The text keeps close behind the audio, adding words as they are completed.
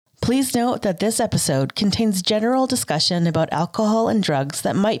Please note that this episode contains general discussion about alcohol and drugs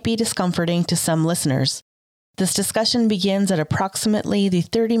that might be discomforting to some listeners. This discussion begins at approximately the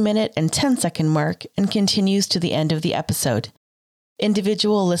 30-minute and 10-second mark and continues to the end of the episode.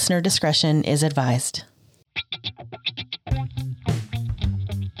 Individual listener discretion is advised.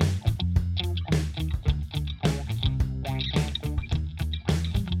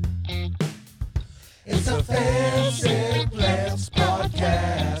 It's a Fancy Plants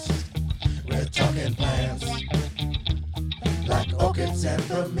podcast. We're talking plants like orchids and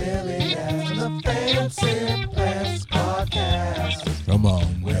bromeliads. The Fancy Plants podcast. Come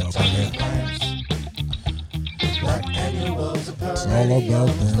on, We're talking plants like annuals and perennials. It's all about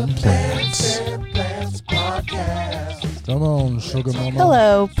them The plants. Fancy Plants podcast. Come on, sugar mama.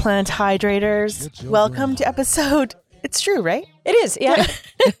 Hello, plant hydrators. Get your Welcome brain. to episode... It's true, right? It is, yeah.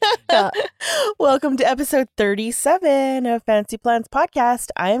 Welcome to episode 37 of Fancy Plants Podcast.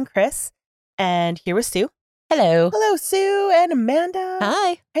 I am Chris, and here with Sue. Hello. Hello, Sue and Amanda.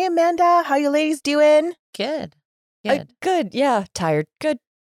 Hi. Hey, Amanda. How you ladies doing? Good. Good. Yeah. Tired. Good.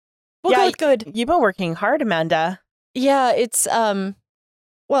 Well, Yeah, good. You've been working hard, Amanda. Yeah. It's well,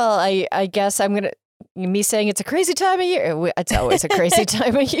 I guess I'm gonna me saying it's a crazy time of year. It's always a crazy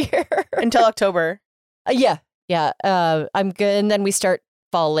time of year Until October. Yeah. I'm good, and then we start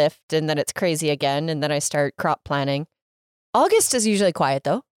fall lift, and then it's crazy again, and then I start crop planning. August is usually quiet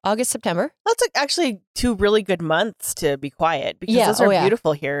though. August, September. That's actually 2 really good months to be quiet because Yeah, those are oh, yeah.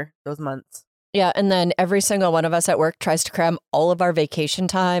 beautiful here, those months. Yeah, and then every single one of us at work tries to cram all of our vacation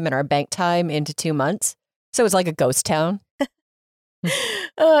time and our bank time into 2 months. So it's like a ghost town.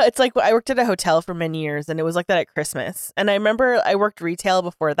 It's like I worked at a hotel for many years, and it was like that at Christmas. And I remember I worked retail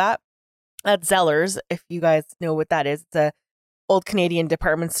before that at Zellers, if you guys know what that is. It's a old Canadian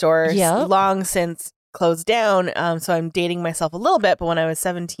department store. It's Yep. long since closed down. So I'm dating myself a little bit, but when I was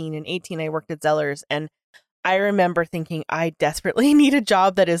 17 and 18, I worked at Zellers, and I remember thinking I desperately need a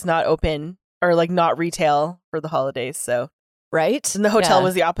job that is not open or like not retail for the holidays. So Right? and the hotel Yeah.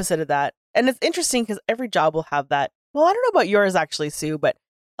 was the opposite of that. And it's interesting because every job will have that. Well, I don't know about yours actually, Sue, but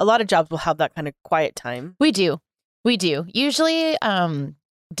a lot of jobs will have that kind of quiet time. We do. Usually,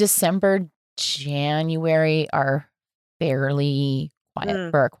 December, January are fairly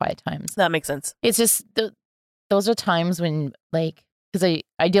quiet for our quiet times. That makes sense. It's just those are times when, like, because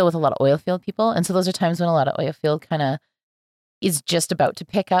I deal with a lot of oil field people, and so those are times when a lot of oil field kind of is just about to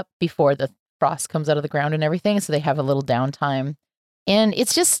pick up before the frost comes out of the ground and everything. So they have a little downtime, and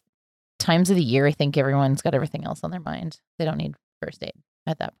it's just times of the year. I think everyone's got everything else on their mind. They don't need first aid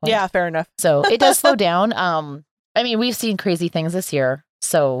at that point. Yeah, fair enough. So it does slow down. I mean, we've seen crazy things this year,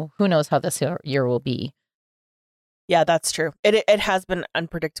 so who knows how this year will be. Yeah, that's true. It has been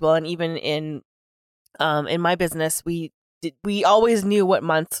unpredictable, and even in my business, we always knew what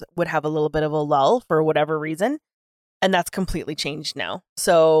months would have a little bit of a lull for whatever reason, and that's completely changed now.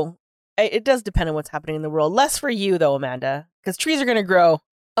 So it does depend on what's happening in the world. Less for you though, Amanda, because trees are going to grow.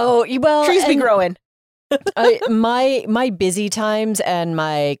 Oh, well, Trees be and growing. my busy times and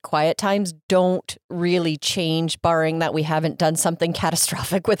my quiet times don't really change, barring that we haven't done something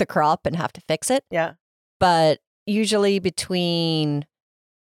catastrophic with a crop and have to fix it. Yeah. But usually between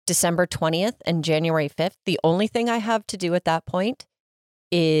December 20th and January 5th, the only thing I have to do at that point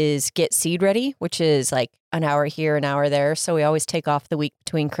is get seed ready, which is like an hour here, an hour there. So we always take off the week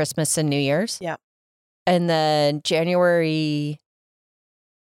between Christmas and New Year's. Yeah. And then January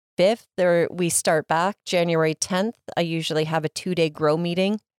 5th, we start back. January 10th, I usually have a 2-day grow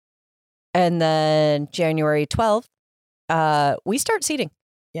meeting. And then January 12th, we start seeding.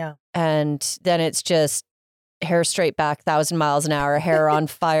 Yeah. And then it's just hair straight back, 1,000 miles an hour, hair on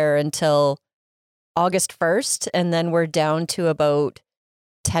fire until August 1st. And then we're down to about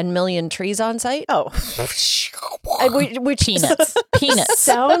 10 million trees on site. Oh. Which Peanuts.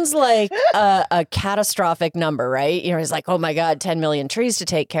 sounds like a catastrophic number, right? You know, it's like, oh my God, 10 million trees to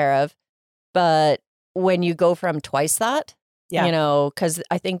take care of. But when you go from twice that, Yeah. you know, because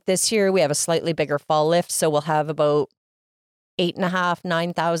I think this year we have a slightly bigger fall lift. So we'll have about 8.5,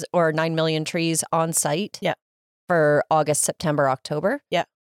 9,000 or 9 million trees on site. Yeah. For August, September, October. Yeah.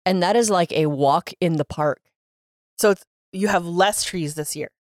 And that is like a walk in the park. So you have less trees this year.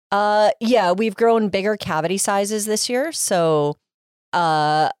 Yeah, we've grown bigger cavity sizes this year. So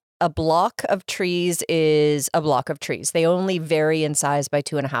a block of trees is a block of trees. They only vary in size by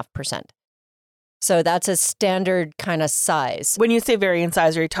 2.5%. So that's a standard kind of size. When you say vary in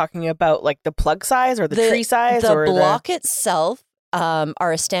size, are you talking about like the plug size or the tree size? The or block itself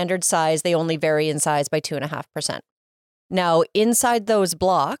are a standard size. They only vary in size by 2.5%. Now, inside those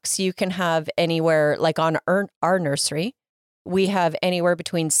blocks, you can have anywhere, like on our nursery, we have anywhere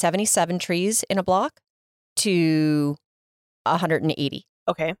between 77 trees in a block to 180.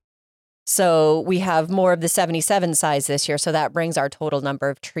 Okay. So we have more of the 77 size this year. So that brings our total number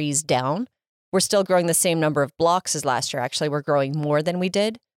of trees down. We're still growing the same number of blocks as last year. Actually, we're growing more than we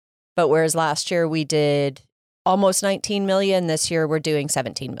did. But whereas last year we did almost 19 million, this year we're doing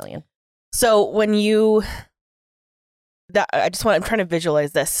 17 million. So when I'm trying to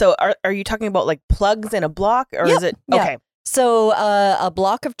visualize this. So are you talking about like plugs in a block or Yep. is it? Yeah. Okay. So a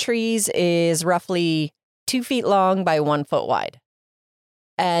block of trees is roughly 2 feet long by 1 foot wide.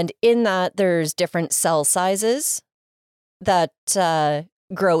 And in that, there's different cell sizes that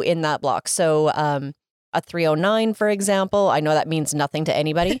grow in that block. So a 309, for example, I know that means nothing to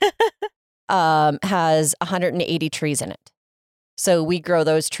anybody, has 180 trees in it. So we grow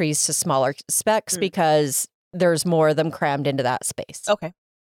those trees to smaller specs because there's more of them crammed into that space. Okay.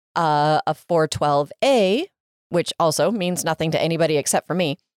 A 412A, which also means nothing to anybody except for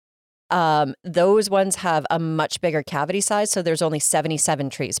me. Those ones have a much bigger cavity size, so there's only 77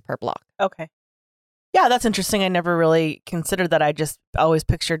 trees per block. Okay. Yeah, that's interesting. I never really considered that. I just always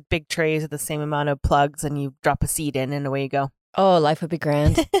pictured big trays with the same amount of plugs and you drop a seed in and away you go. Oh, life would be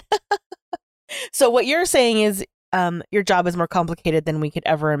grand. So what you're saying is your job is more complicated than we could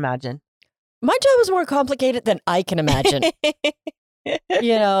ever imagine. My job is more complicated than I can imagine.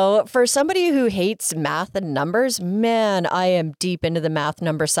 You know, for somebody who hates math and numbers, man, I am deep into the math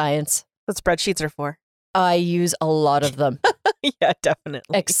number science. What spreadsheets are for. I use a lot of them. Yeah,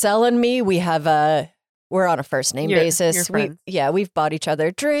 definitely. Excel and me, we're on a first name You're basis. friends. We've bought each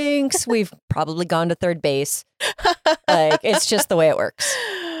other drinks. We've probably gone to third base. Like, it's just the way it works.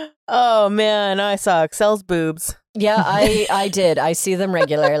 Oh man, I saw Excel's boobs. Yeah, I did. I see them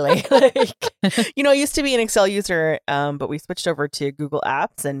regularly. Like, I used to be an Excel user, but we switched over to Google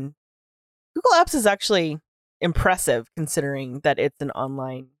Apps, and Google Apps is actually impressive considering that it's an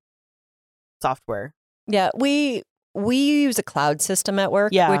online software. yeah, we use a cloud system at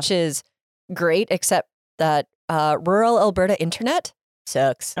work, Yeah. which is great, except that rural Alberta internet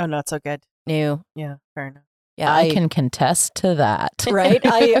sucks. Oh, not so good. No. Yeah, fair enough. Yeah, I can contest to that. right?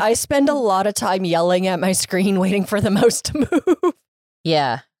 I spend a lot of time yelling at my screen waiting for the mouse to move.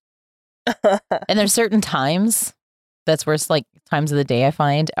 Yeah. And there's certain times that's worse, like times of the day I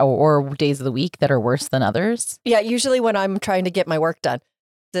find, or days of the week that are worse than others. Yeah, usually when I'm trying to get my work done,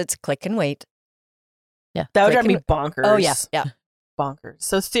 it's click and wait. Yeah. That would Click drive me and- bonkers. Oh, yeah, yeah. Bonkers.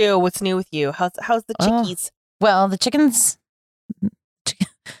 So Stu, what's new with you? How's the Oh. chickies? Well, the chickens,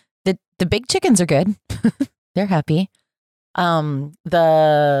 the big chickens are good. They're happy.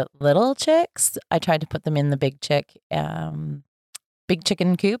 The little chicks, I tried to put them in the big chicken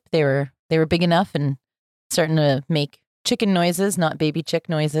coop. They were big enough and starting to make chicken noises, not baby chick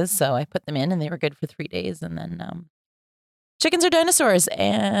noises. So I put them in, and they were good for 3 days. And then chickens are dinosaurs,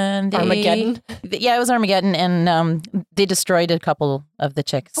 and Armageddon? Yeah, it was Armageddon, and they destroyed a couple of the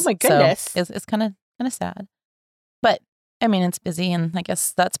chicks. Oh my goodness. So it's kind of sad, but I mean, it's busy, and I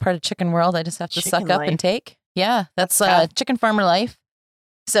guess that's part of chicken world. I just have to Chicken suck up life. and take. Yeah, that's tough. chicken farmer life.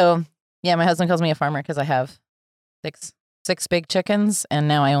 So yeah, my husband calls me a farmer because I have six big chickens, and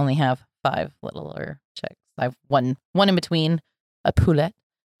now I only have 5 littler chicks. I have one in between, a poulet,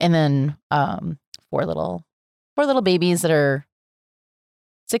 and then 4 little babies that are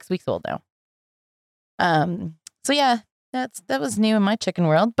 6 weeks old now. So yeah, that was new in my chicken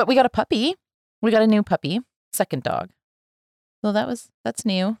world. But we got a puppy. We got a new puppy, second dog. So that's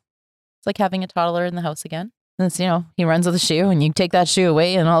new. It's like having a toddler in the house again. And it's, he runs with a shoe, and you take that shoe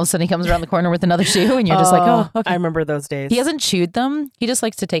away, and all of a sudden he comes around the corner with another shoe, and you're just like, oh, okay. I remember those days. He hasn't chewed them. He just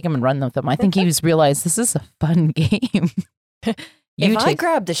likes to take them and run with them. I think he's realized this is a fun game. If I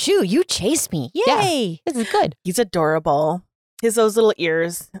grab the shoe, you chase me. Yeah. Yay! This is good. He's adorable. Those little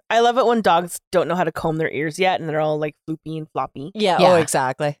ears. I love it when dogs don't know how to comb their ears yet, and they're all like floopy and floppy. Yeah. Yeah. Oh,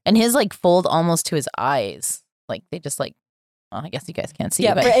 exactly. And his fold almost to his eyes. Like they just well, I guess you guys can't see.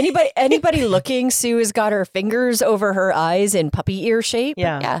 Yeah, but for anybody looking, Sue has got her fingers over her eyes in puppy ear shape.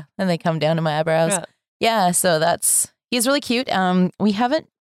 Yeah. yeah, and they come down to my eyebrows. Yeah, so he's really cute. We haven't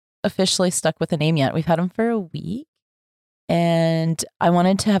officially stuck with a name yet. We've had him for a week, and I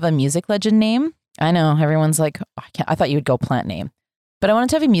wanted to have a music legend name. I know everyone's like, oh, I thought you would go plant name, but I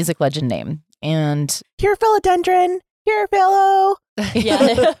wanted to have a music legend name, and Here, philodendron. Here, philo.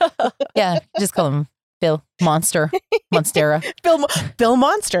 Yeah. yeah, just call him Phil Monstera. Phil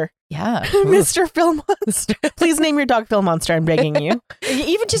Monster. Yeah, Mr. Phil Monster. Please name your dog Phil Monster. I'm begging you.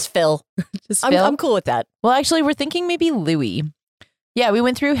 Even just Phil. just Phil. I'm cool with that. Well, actually, we're thinking maybe Louis. Yeah, we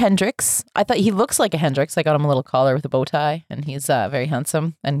went through Hendrix. I thought he looks like a Hendrix. I got him a little collar with a bow tie, and he's very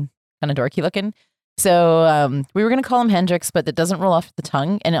handsome and kind of dorky looking. So we were going to call him Hendrix, but that doesn't roll off the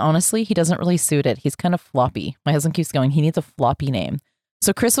tongue. And honestly, he doesn't really suit it. He's kind of floppy. My husband keeps going, he needs a floppy name.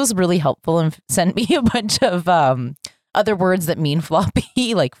 So Chris was really helpful and sent me a bunch of other words that mean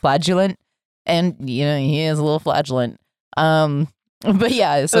floppy, like flagellant. And, he is a little flagellant. But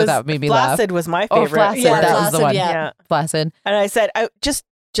yeah, so that made me laugh. Flaccid was my Oh, favorite. flaccid. Yeah, that was the flaccid, one. yeah. Flaccid. And I said,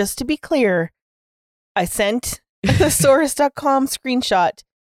 just to be clear, I sent a thesaurus.com screenshot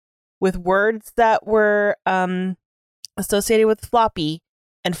with words that were associated with floppy,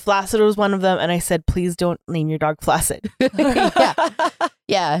 and flaccid was one of them. And I said, please don't name your dog Flaccid.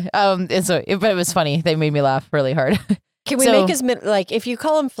 Yeah. And so, but it was funny. They made me laugh really hard. Can we make his if you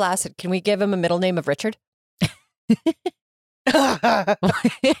call him Flaccid, can we give him a middle name of Richard?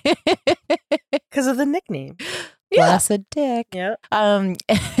 Because of the nickname. Flaccid Dick. Yeah.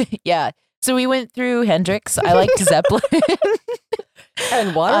 Yeah. So we went through Hendrix. I liked Zeppelin.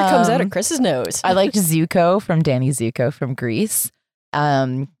 And water comes out of Chris's nose. I liked Zuko from Danny Zuko from Greece.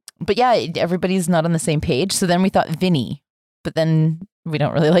 But yeah, everybody's not on the same page. So then we thought Vinny, but then we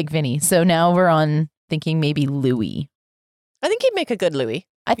don't really like Vinny. So now we're on thinking maybe Louis. I think he'd make a good Louis.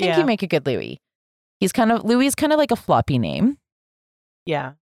 I think he'd make a good Louis. Louis is kind of like a floppy name.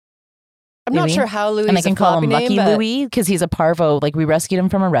 Yeah. I'm not Louis. sure how Louis And I is a can call him floppy Lucky name, but Louis because he's a parvo. Like we rescued him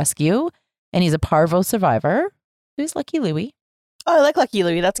from a rescue and he's a parvo survivor. Who's Lucky Louis? Oh, I like Lucky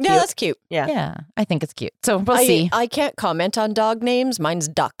Louie. That's cute. yeah, that's cute. Yeah. Yeah, I think it's cute. So we'll see. I can't comment on dog names. Mine's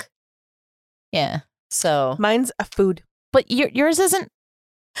Duck. Yeah. So Mine's a food. But yours isn't.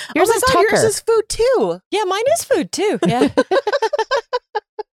 Yours oh my is God, Tucker. yours is food too. yeah, mine is food too. Yeah.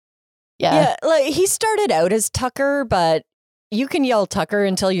 Yeah, like he started out as Tucker, but you can yell Tucker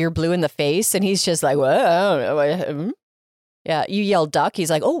until you're blue in the face, and he's just like, "Well, I don't know." Yeah, you yell Duck,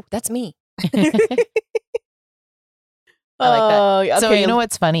 he's like, "Oh, that's me." I like that. Oh, okay. So you know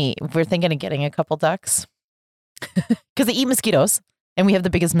what's funny? We're thinking of getting a couple ducks because they eat mosquitoes, and we have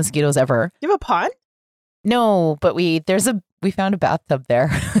the biggest mosquitoes ever. You have a pond? No, but we found a bathtub there.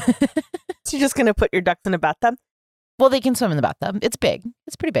 So you're just gonna put your ducks in a bathtub? Well, they can swim in the bathtub. It's big.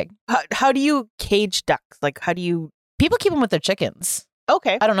 It's pretty big. How do you cage ducks? Like, how do you? People keep them with their chickens.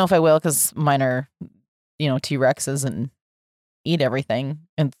 Okay. I don't know if I will because mine are, T-Rexes and eat everything,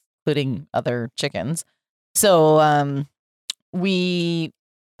 including other chickens. So I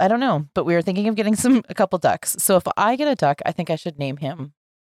don't know, but we were thinking of getting a couple ducks. So if I get a duck, I think I should name him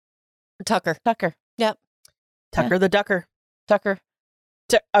Tucker. Tucker. Tucker the Ducker. Tucker.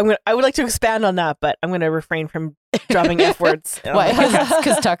 I would like to expand on that, but I'm going to refrain from dropping F words. Why?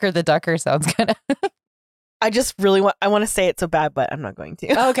 Because Tucker the Ducker sounds kind of. I just really want to say it so bad, but I'm not going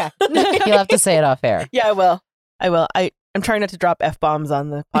to. Okay. You'll have to say it off air. Yeah, I will. I'm trying not to drop F bombs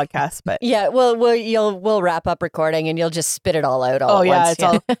on the podcast, but Yeah, we'll wrap up recording and you'll just spit it all out all at once. it's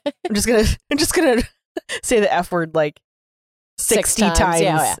all. I'm just gonna say the F word like 60 times.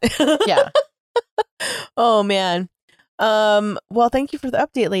 Yeah, Yeah. Oh man. Well, thank you for the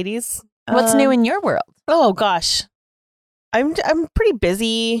update, ladies. What's new in your world? Oh gosh, I'm pretty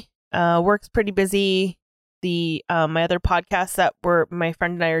busy. Work's pretty busy. The my other podcast that my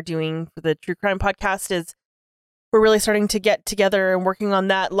friend and I are doing for the True Crime podcast is we're really starting to get together and working on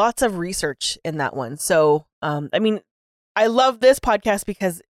that. Lots of research in that one. So, I mean, I love this podcast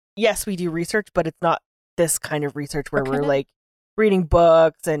because yes, we do research, but it's not this kind of research where we're like reading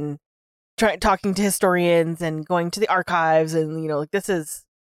books and talking to historians and going to the archives and like this is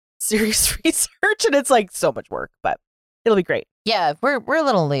serious research and it's like so much work, but it'll be great. Yeah, we're a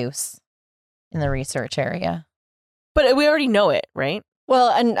little loose in the research area. But we already know it, right? Well,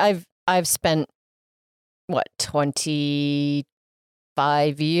 and I've spent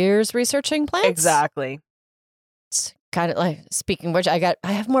 25 years researching plants. Exactly. It's kind of like, speaking of which, I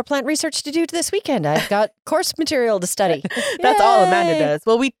have more plant research to do this weekend. I've got course material to study. That's all Amanda Yay! does.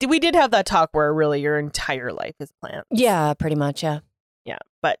 Well, we did have that talk where really your entire life is plants. Yeah, pretty much. Yeah. Yeah.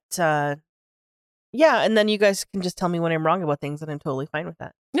 But yeah, and then you guys can just tell me when I'm wrong about things and I'm totally fine with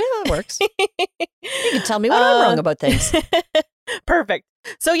that. Yeah, that works. You can tell me when I'm wrong about things. Perfect.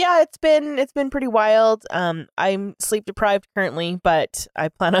 So yeah, it's been pretty wild. I'm sleep deprived currently, but I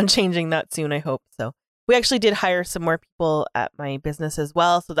plan on changing that soon, I hope. So we actually did hire some more people at my business as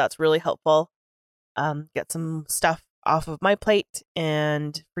well, so that's really helpful. Get some stuff off of my plate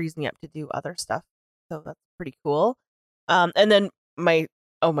and frees me up to do other stuff. So that's pretty cool. And then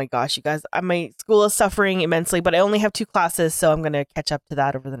oh my gosh, you guys, my school is suffering immensely, but I only have 2 classes, so I'm going to catch up to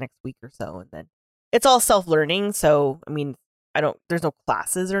that over the next week or so. And then it's all self-learning. So, I mean, there's no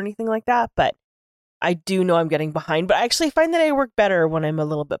classes or anything like that, but I do know I'm getting behind. But I actually find that I work better when I'm a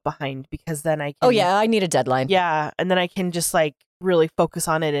little bit behind because then I can. Oh, yeah, I need a deadline. Yeah. And then I can just like really focus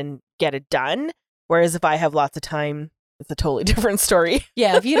on it and get it done. Whereas if I have lots of time, it's a totally different story.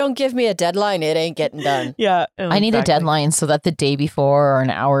 Yeah, if you don't give me a deadline, it ain't getting done. Yeah. I need a deadline so that the day before or an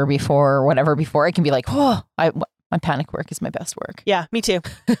hour before or whatever before I can be like, oh, my panic work is my best work. Yeah, me too.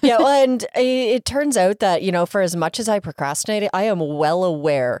 Yeah, well, and it turns out that, for as much as I procrastinate, I am well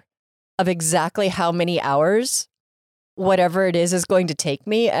aware of exactly how many hours whatever it is going to take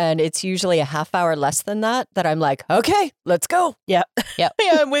me. And it's usually a half hour less than that I'm like, okay, let's go. Yeah. Yep.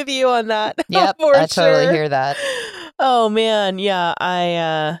 Yeah, I'm with you on that. Yep, For I totally sure. hear that. Oh man, yeah.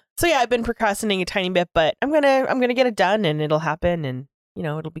 I've been procrastinating a tiny bit, but I'm gonna get it done and it'll happen and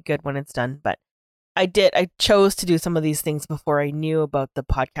it'll be good when it's done. But I chose to do some of these things before I knew about the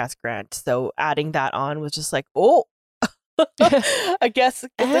podcast grant. So adding that on was just like, oh, I guess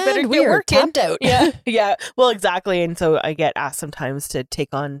I better And get we are working. tapped out. Yeah, yeah. Well, exactly. And so I get asked sometimes to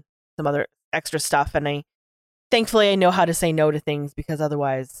take on some other extra stuff, and thankfully I know how to say no to things because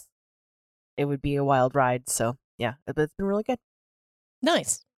otherwise it would be a wild ride. So yeah, but it's been really good.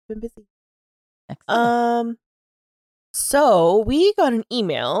 Nice. Been busy. Excellent. So we got an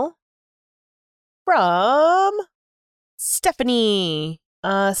email from Stephanie.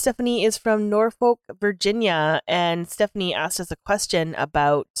 Stephanie is from Norfolk, Virginia, and Stephanie asked us a question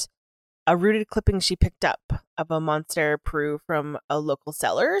about a rooted clipping she picked up of a Monstera Peru from a local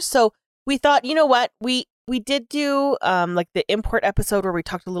seller. So we thought, you know what, we did do like the import episode where we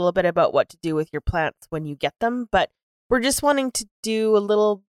talked a little bit about what to do with your plants when you get them, but we're just wanting to do a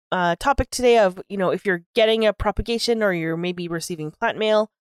little topic today of, if you're getting a propagation or you're maybe receiving plant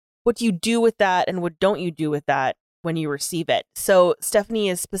mail, what do you do with that and what don't you do with that when you receive it? So Stephanie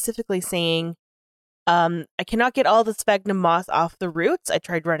is specifically saying, I cannot get all the sphagnum moss off the roots. I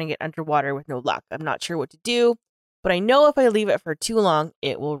tried running it underwater with no luck. I'm not sure what to do, but I know if I leave it for too long,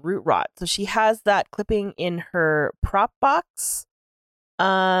 it will root rot. So she has that clipping in her prop box.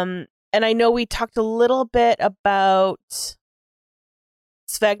 And I know we talked a little bit about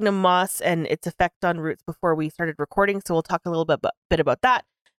sphagnum moss and its effect on roots before we started recording, so we'll talk a little bit about that.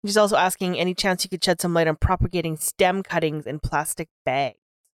 She's also asking, any chance you could shed some light on propagating stem cuttings in plastic bags?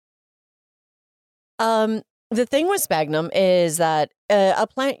 The thing with sphagnum is that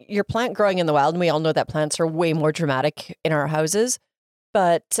your plant growing in the wild, and we all know that plants are way more dramatic in our houses,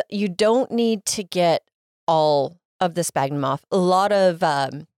 but you don't need to get all of the sphagnum off. A lot of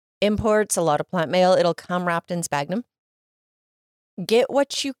imports, a lot of plant mail, it'll come wrapped in sphagnum. Get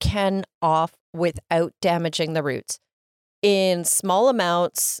what you can off without damaging the roots. In small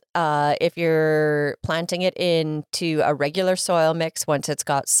amounts, if you're planting it into a regular soil mix, once it's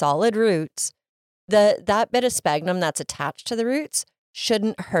got solid roots, that bit of sphagnum that's attached to the roots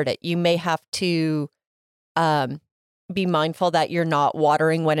shouldn't hurt it. You may have to be mindful that you're not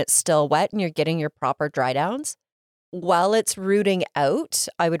watering when it's still wet and you're getting your proper dry downs. While it's rooting out,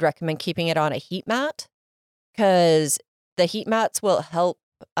 I would recommend keeping it on a heat mat because the heat mats will help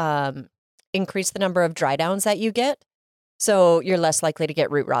increase the number of dry downs that you get. So you're less likely to get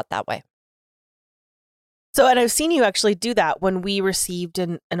root rot that way. So, and I've seen you actually do that when we received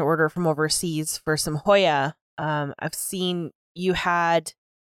an order from overseas for some Hoya. I've seen you had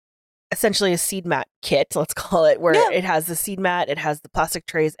essentially a seed mat kit, let's call it, where it has the seed mat, it has the plastic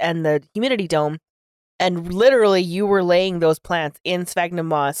trays and the humidity dome. And literally you were laying those plants in sphagnum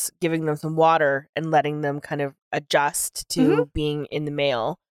moss, giving them some water and letting them kind of adjust to being in the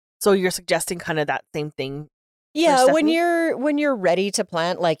mail. So you're suggesting kind of that same thing. Yeah, when you're ready to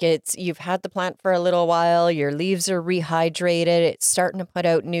plant, like you've had the plant for a little while, your leaves are rehydrated, it's starting to put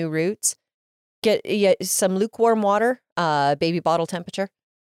out new roots. Get some lukewarm water, baby bottle temperature,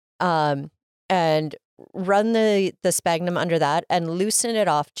 and run the sphagnum under that and loosen it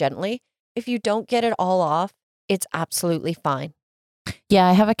off gently. If you don't get it all off, it's absolutely fine. Yeah,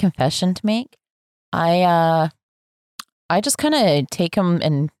 I have a confession to make. I just kind of take them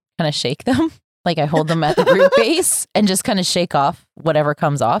and kind of shake them. Like I hold them at the root base and just kind of shake off whatever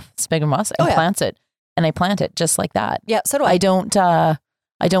comes off sphagnum moss and plant it. And I plant it just like that. Yeah, so do I.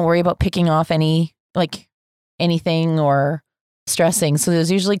 I don't worry about picking off anything or stressing. So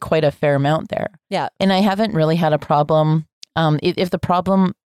there's usually quite a fair amount there. Yeah. And I haven't really had a problem. If the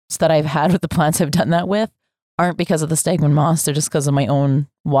problems that I've had with the plants I've done that with aren't because of the sphagnum moss, they're just because of my own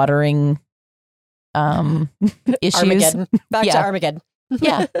watering issues. Armageddon. Back to Armageddon.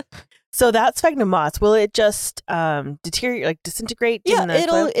 Yeah. So that sphagnum moss, will it just deteriorate, like disintegrate? Yeah, in the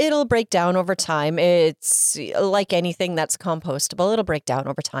soil? it'll break down over time. It's like anything that's compostable. It'll break down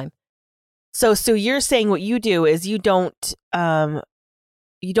over time. So you're saying what you do is you don't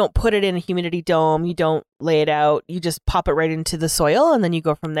put it in a humidity dome, you don't lay it out, you just pop it right into the soil and then you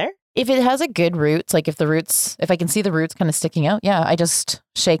go from there? If it has a good roots, like if I can see the roots kind of sticking out, yeah, I just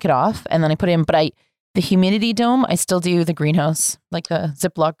shake it off and then I put it in. But the humidity dome, I still do the greenhouse, like the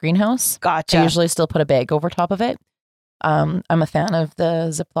Ziploc greenhouse. Gotcha. I usually still put a bag over top of it. I'm a fan of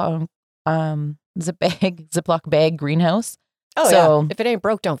the Ziploc bag greenhouse. Oh, So- yeah. If it ain't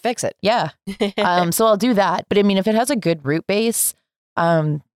broke, don't fix it. Yeah. So I'll do that. But I mean, if it has a good root base,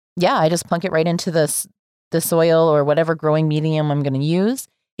 yeah, I just plunk it right into the soil or whatever growing medium I'm going to use.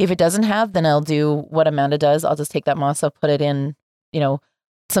 If it doesn't have, then I'll do what Amanda does. I'll just take that moss, I'll put it in,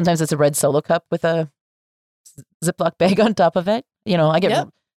 sometimes it's a red Solo cup with a Ziploc bag on top of it. I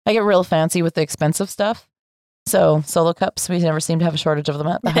get real fancy with the expensive stuff. So Solo cups, we never seem to have a shortage of them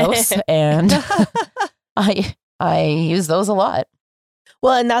at the house. And I use those a lot.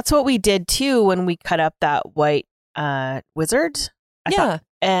 Well, and that's what we did too when we cut up that white wizard. I thought.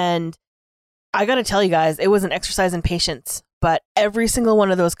 And I got to tell you guys, it was an exercise in patience, but every single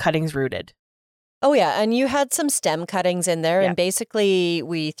one of those cuttings rooted. Oh, yeah. And you had some stem cuttings in there. Yeah. And basically,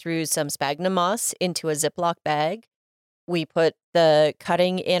 we threw some sphagnum moss into a Ziploc bag. We put the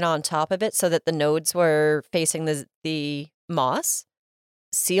cutting in on top of it so that the nodes were facing the moss,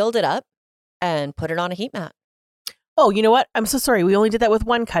 sealed it up, and put it on a heat mat. Oh, you know what? I'm so sorry. We only did that with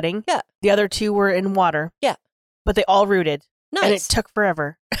one cutting. Yeah. The other two were in water. Yeah. But they all rooted. Nice. And it took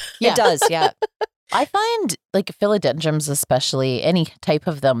forever. Yeah. It does, yeah. I find like philodendrons, especially any type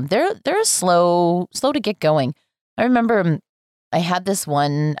of them, they're slow to get going. I remember I had this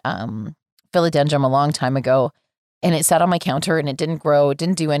one philodendron a long time ago, and it sat on my counter and it didn't grow, it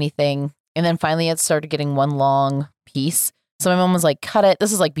didn't do anything, and then finally it started getting one long piece. So my mom was like, "Cut it."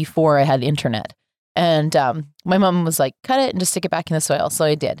 This is like before I had internet, and my mom was like, "Cut it and just stick it back in the soil." So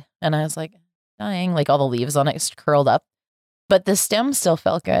I did, and I was like, dying, like all the leaves on it just curled up. But the stem still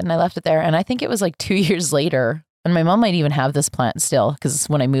felt good, and I left it there. And I think it was like 2 years later, and my mom might even have this plant still, because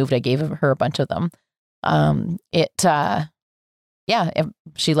when I moved, I gave her a bunch of them.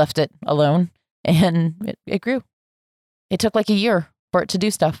 She left it alone, and it grew. It took like a year for it to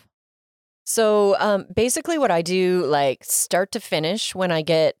do stuff. So basically what I do, like start to finish, when I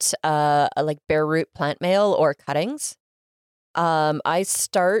get like bare root plant mail or cuttings, I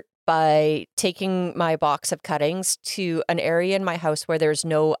start by taking my box of cuttings to an area in my house where there's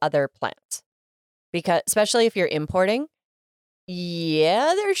no other plants. Because especially if you're importing,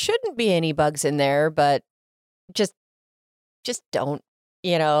 there shouldn't be any bugs in there, but just don't,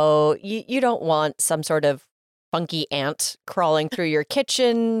 you don't want some sort of funky ant crawling through your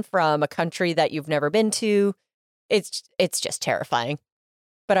kitchen from a country that you've never been to. It's just terrifying.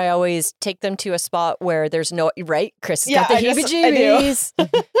 But I always take them to a spot where there's no, right? Chris has got the heebie-jeebies.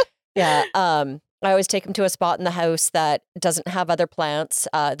 Yeah. I always take them to a spot in the house that doesn't have other plants.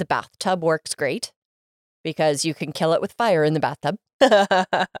 The bathtub works great because you can kill it with fire in the bathtub.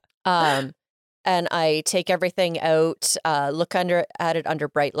 And I take everything out, look at it under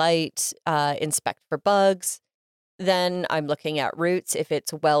bright light, inspect for bugs. Then I'm looking at roots. If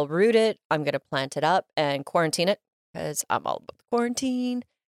it's well rooted, I'm going to plant it up and quarantine it because I'm all about the quarantine.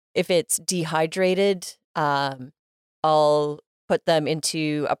 If it's dehydrated, I'll put them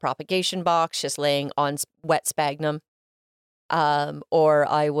into a propagation box, just laying on wet sphagnum. Or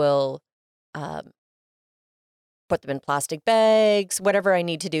I will put them in plastic bags, whatever I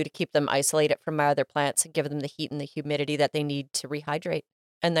need to do to keep them isolated from my other plants and give them the heat and the humidity that they need to rehydrate,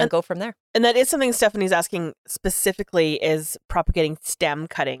 and then go from there. And that is something Stephanie's asking specifically, is propagating stem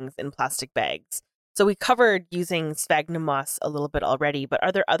cuttings in plastic bags. So we covered using sphagnum moss a little bit already, but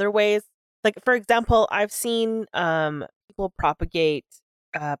are there other ways? Like, for example, I've seen people propagate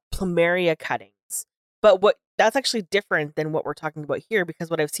plumeria cuttings, but that's actually different than what we're talking about here, because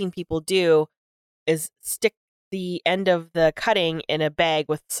what I've seen people do is stick the end of the cutting in a bag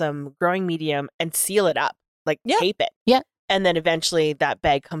with some growing medium and seal it up, like tape it. Yeah. And then eventually that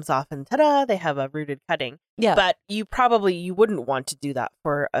bag comes off and ta-da, they have a rooted cutting. Yeah. But you wouldn't want to do that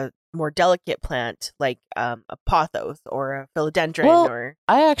for a more delicate plant like a pothos or a philodendron.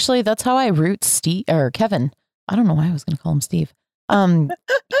 Well, that's how I root Steve or Kevin. I don't know why I was going to call him Steve.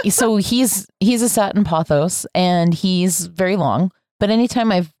 So he's a satin pothos and he's very long, but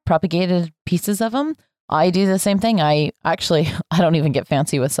anytime I've propagated pieces of him, I do the same thing. I don't even get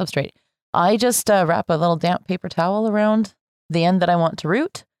fancy with substrate. I just wrap a little damp paper towel around the end that I want to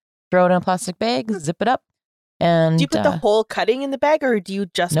root, throw it in a plastic bag, zip it up. And do you put the whole cutting in the bag, or do you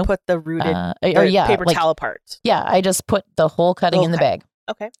just nope. put the rooted paper towel part? Yeah, I just put the whole cutting in the bag.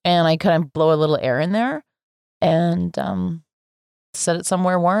 Okay. And I kind of blow a little air in there and set it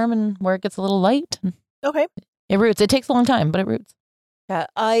somewhere warm and where it gets a little light. Okay. It roots. It takes a long time, but it roots. Yeah,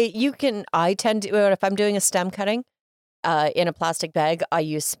 I tend to, if I'm doing a stem cutting, in a plastic bag, I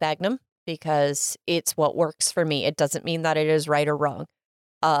use sphagnum because it's what works for me. It doesn't mean that it is right or wrong.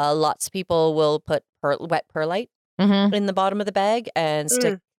 Lots of people will put wet perlite Mm-hmm. in the bottom of the bag and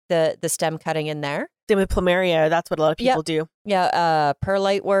stick the stem cutting in there. Same with plumeria. That's what a lot of Yeah. people do. Yeah,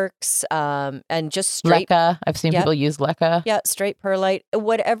 perlite works, and just straight. Leca. I've seen Yep. people use leca. Yeah, straight perlite.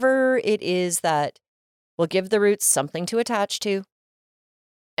 Whatever it is that will give the roots something to attach to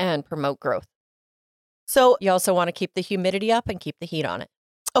and promote growth. So, You also want to keep the humidity up and keep the heat on it.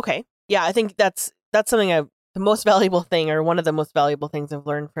 okay. Yeah, I think that's something the most valuable thing, or one of the most valuable things I've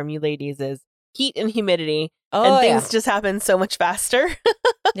learned from you ladies, is heat and humidity. Oh, and things just happen so much faster.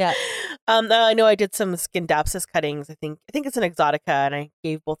 yeah. I know I did some Scindapsus cuttings. I think it's an Exotica, and I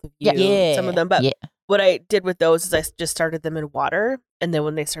gave both of you Yeah. some of them. But Yeah. what I did with those is I just started them in water, and then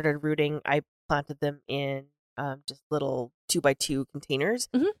when they started rooting, I planted them in just little 2x2 containers.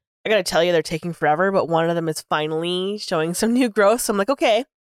 Mhm. I gotta tell you, they're taking forever, but one of them is finally showing some new growth. So I'm like, okay,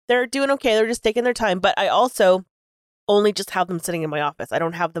 they're doing okay. They're just taking their time. But I also only just have them sitting in my office. I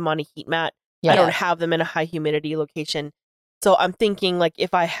don't have them on a heat mat. Yeah. I don't have them in a high humidity location. So I'm thinking, like,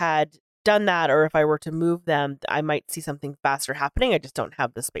 if I had done that, or if I were to move them, I might see something faster happening. I just don't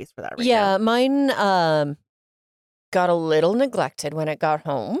have the space for that right Yeah, now. mine got a little neglected when it got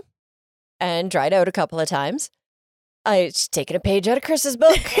home and dried out a couple of times. I just taken a page out of Chris's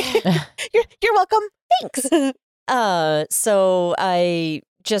book. You're welcome. Thanks. So I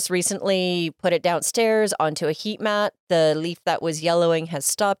just recently put it downstairs onto a heat mat. The leaf that was yellowing has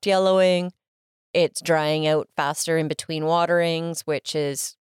stopped yellowing. It's drying out faster in between waterings, which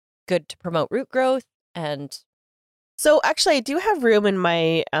is good to promote root growth. And So actually, I do have room in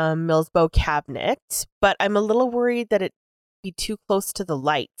my Millsbow cabinet, but I'm a little worried that it'd be too close to the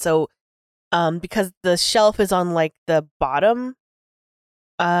light. So because the shelf is on like the bottom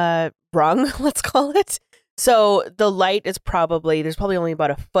rung, let's call it. So the light is there's probably only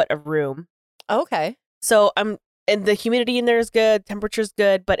about a foot of room. okay. So and the humidity in there is good, temperature's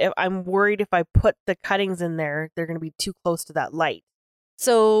good, but I'm worried if I put the cuttings in there, they're going to be too close to that light.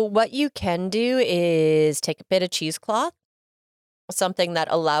 So what you can do is take a bit of cheesecloth, something that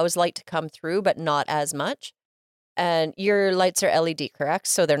allows light to come through, but not as much. And your lights are LED, correct?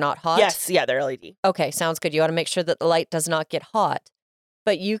 So they're not hot? Yes, yeah, they're LED. Okay, sounds good. You want to make sure that the light does not get hot.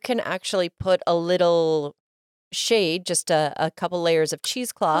 But you can actually put a little shade, just a couple layers of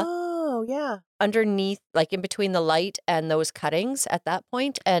cheesecloth Oh, yeah. underneath, like in between the light and those cuttings at that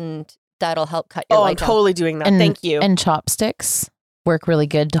point, and that'll help cut your Oh, I'm light down. totally doing that. And, Thank you. And chopsticks work really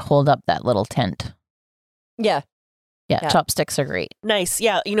good to hold up that little tent. Yeah. Yeah, Yeah. chopsticks are great. Nice.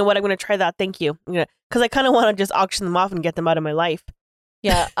 Yeah, you know what? I'm going to try that. Thank you. Because I kind of want to just auction them off and get them out of my life.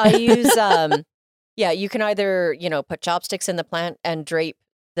 Yeah, I use yeah, you can either, put chopsticks in the plant and drape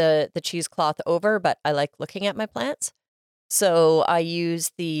the cheesecloth over, but I like looking at my plants. So I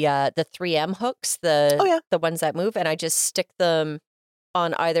use the 3M hooks, Oh, yeah. the ones that move, and I just stick them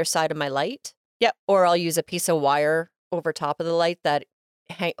on either side of my light. Yep. Or I'll use a piece of wire over top of the light that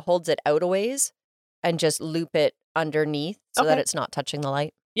holds it out a ways and just loop it underneath so that Okay. it's not touching the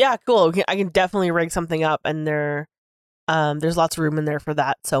light. Yeah, cool. I can definitely rig something up, and there's lots of room in there for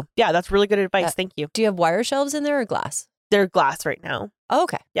that. So yeah, that's really good advice. Thank you. Do you have wire shelves in there or glass? They're glass right now. Oh,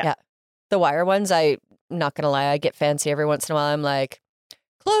 okay. Yeah. The wire ones, I'm not going to lie, I get fancy every once in a while. I'm like,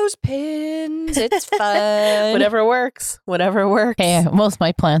 clothespins, it's fun. Whatever works. Whatever works. Hey, most of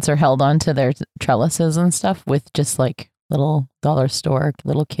my plants are held onto their trellises and stuff with just like little dollar store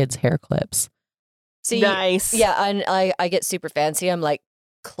little kids' hair clips. See, Nice. yeah, and I get super fancy. I'm like,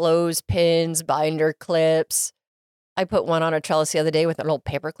 clothespins, binder clips. I put one on a trellis the other day with an old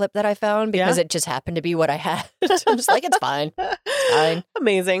paper clip that I found because it just happened to be what I had. I'm just like, it's fine. fine.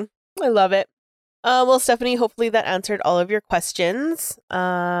 Amazing. I love it. Well, Stephanie, hopefully that answered all of your questions.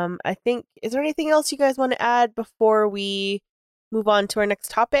 I think, is there anything else you guys want to add before we move on to our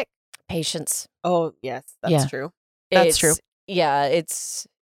next topic? Patience. Oh, yes, that's Yeah. true. That's true. Yeah, it's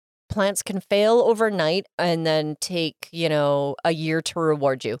plants can fail overnight and then take, a year to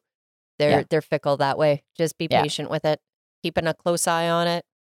reward you. They're fickle that way. Just be Yeah. patient with it. Keeping a close eye on it.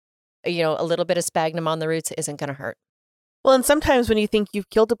 A little bit of sphagnum on the roots isn't going to hurt. Well, and sometimes when you think you've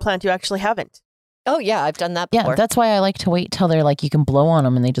killed a plant, you actually haven't. Oh yeah, I've done that Yeah, before. that's why I like to wait till they're like you can blow on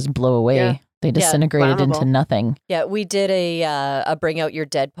them and they just blow away. Yeah. They disintegrated into flammable. nothing. Yeah, we did a bring out your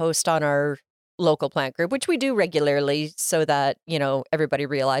dead post on our local plant group, which we do regularly so that, everybody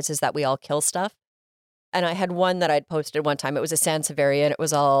realizes that we all kill stuff. And I had one that I'd posted one time. It was a Sansevieria and it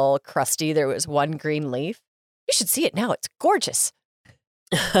was all crusty. There was one green leaf. You should see it now. It's gorgeous.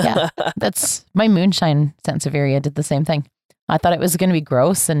 Yeah. That's my moonshine Sansevieria did the same thing. I thought it was going to be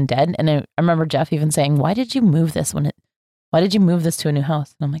gross and dead. And I remember Jeff even saying, why did you move this when why did you move this to a new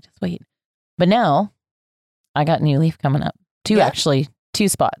house? And I'm like, just wait. But now I got new leaf coming up. Two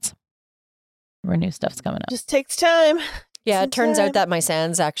spots where new stuff's coming up. Just takes time. Yeah, it turns out that my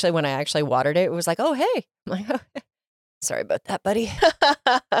sands actually, when I actually watered it, it was like, oh, hey. I'm like, sorry about that, buddy.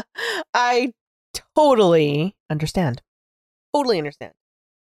 I totally understand. Totally understand.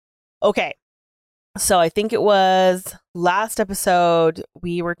 Okay. So I think it was last episode,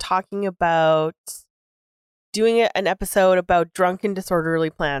 we were talking about doing an episode about drunken disorderly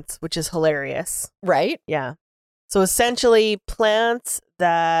plants, which is hilarious. Right? Yeah. So essentially, plants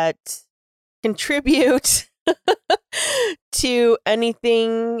that contribute to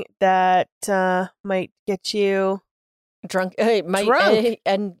anything that might get you Drunk. Drunk.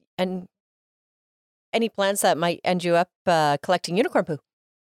 And any plants that might end you up collecting unicorn poo.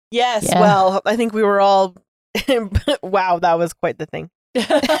 Yes. Yeah. Well, I think we were all wow, that was quite the thing.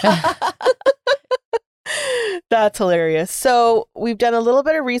 That's hilarious. So we've done a little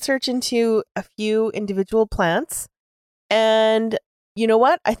bit of research into a few individual plants. And you know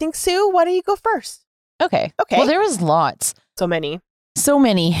what? I think, Sue, why don't you go first? Okay. Okay. Well, there was lots. So many. So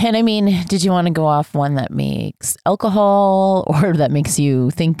many. And I mean, did you want to go off one that makes alcohol or that makes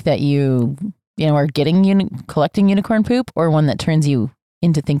you think that you are collecting unicorn poop, or one that turns you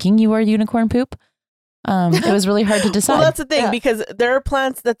into thinking you are unicorn poop? It was really hard to decide. Well, that's the thing, Yeah. because there are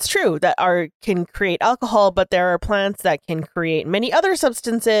plants, that's true, that can create alcohol, but there are plants that can create many other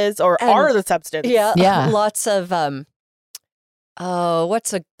substances or And- are the substance. Yeah. Lots of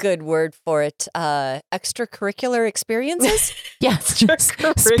what's a good word for it? Extracurricular experiences. Yeah.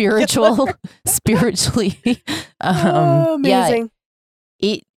 Extracurricular. Spiritually. Oh, amazing.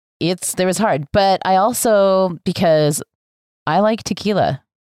 Yeah, there was hard, but I also, because I like tequila.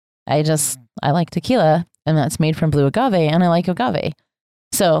 I like tequila, and that's made from blue agave, and I like agave.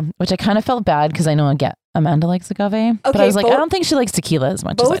 So, which I kind of felt bad because I know Amanda likes agave, but I Okay, was like, I don't think she likes tequila as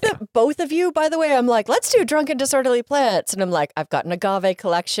much as I do. Both of you, by the way, I'm like, let's do drunken disorderly plants. And I'm like, I've got an agave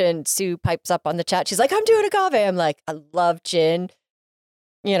collection. Sue pipes up on the chat. She's like, I'm doing agave. I'm like, I love gin.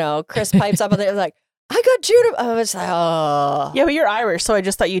 Chris pipes up on there. Like, I got Judah. I was like, oh. Yeah, but you're Irish, so I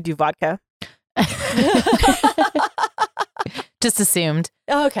just thought you'd do vodka. Just assumed.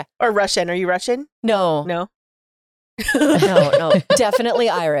 Oh, okay. Or Russian. Are you Russian? No. No. No. Definitely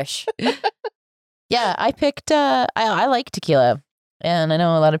Irish. Yeah, I picked, I like tequila, and I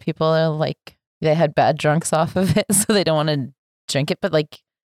know a lot of people are like, they had bad drunks off of it, so they don't want to drink it, but like,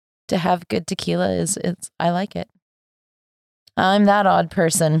 to have good tequila I like it. I'm that odd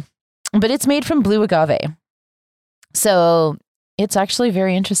person, but it's made from blue agave. So it's actually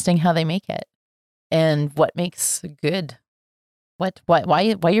very interesting how they make it and what makes good. Why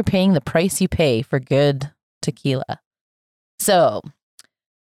you're paying the price you pay for good tequila. So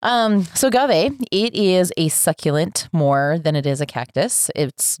agave, it is a succulent more than it is a cactus.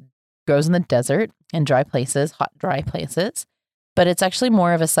 It grows in the desert and dry places, hot, dry places, but it's actually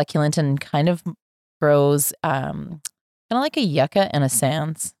more of a succulent and kind of grows kind of like a yucca and a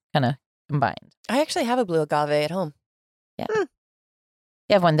sans kind of combined. I actually have a blue agave at home. Yeah.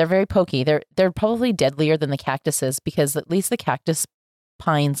 You have one. They're very pokey. They're probably deadlier than the cactuses because at least the cactus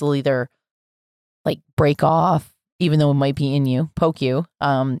pines will either like break off, even though it might be in you, poke you.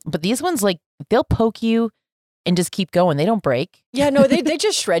 But these ones, like, they'll poke you and just keep going. They don't break. Yeah, no, they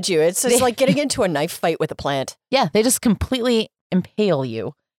just shred you. It's just like getting into a knife fight with a plant. Yeah, they just completely impale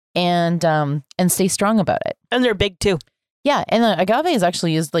you and stay strong about it. And they're big too. Yeah, and the agave is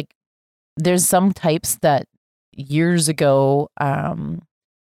actually used, like, there's some types that years ago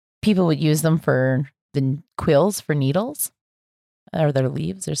people would use them for the quills for needles or their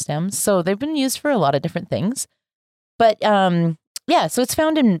leaves or stems. So they've been used for a lot of different things. But yeah, so it's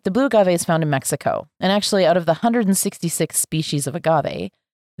found in, the blue agave is found in Mexico. And actually out of the 166 species of agave,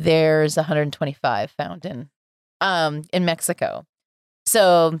 there's 125 found in Mexico.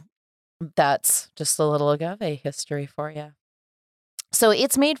 So that's just a little agave history for you. So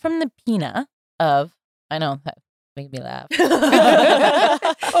it's made from the pina of, I know that made me laugh.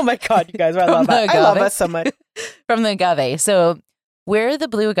 Oh my God, you guys, I love From the that. I love agave. us so much. From the agave. So where the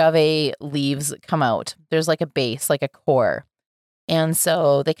blue agave leaves come out, there's like a base, like a core. And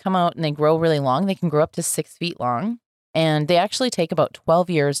so they come out and they grow really long. They can grow up to 6 feet long. And they actually take about 12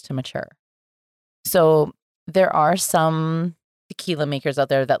 years to mature. So there are some tequila makers out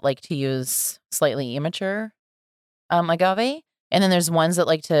there that like to use slightly immature agave. And then there's ones that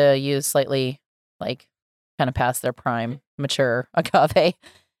like to use slightly like kind of past their prime mature agave.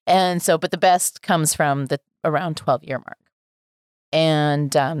 And so, but the best comes from the around 12-year mark.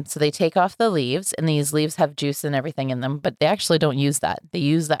 And so they take off the leaves, and these leaves have juice and everything in them, but they actually don't use that. They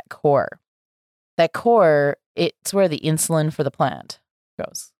use that core. that core, it's where the insulin for the plant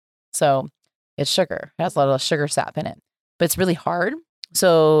goes. So it's sugar. It has a lot of sugar sap in it, but it's really hard.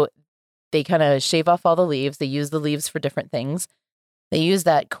 So they kind of shave off all the leaves. They use the leaves for different things. They use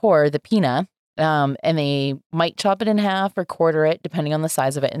that core, the pina, and they might chop it in half or quarter it, depending on the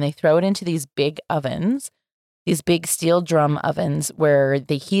size of it. And they throw it into these big ovens, these big steel drum ovens where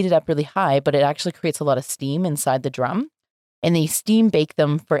they heat it up really high, but it actually creates a lot of steam inside the drum. And they steam bake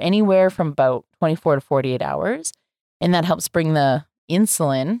them for anywhere from about 24 to 48 hours. And that helps bring the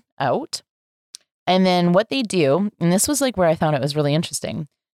insulin out. And then what they do, and this was like where I found it was really interesting,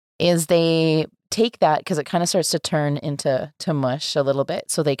 is they take that because it kind of starts to turn into mush a little bit.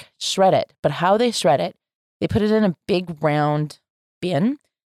 So they shred it. But how they shred it, they put it in a big round bin.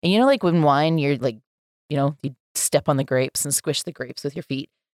 And you know, like when wine, you're like, you know, you step on the grapes and squish the grapes with your feet.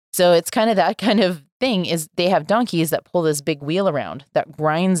 So it's kind of that kind of thing. Is they have donkeys that pull this big wheel around that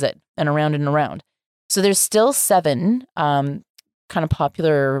grinds it and around and around. So there's still 7 kind of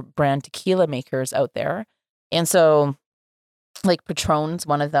popular brand tequila makers out there. And so like Patron's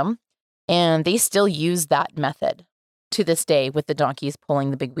one of them. And they still use that method to this day with the donkeys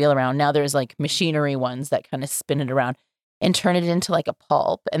pulling the big wheel around. Now there's like machinery ones that kind of spin it around and turn it into like a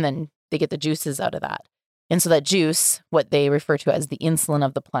pulp. And then they get the juices out of that. And so that juice, what they refer to as the insulin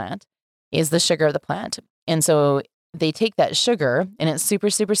of the plant, is the sugar of the plant. And so they take that sugar and it's super,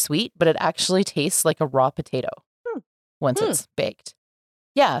 super sweet, but it actually tastes like a raw potato once it's baked.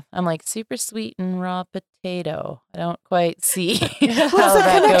 Yeah, I'm like, super sweet and raw potato. I don't quite see how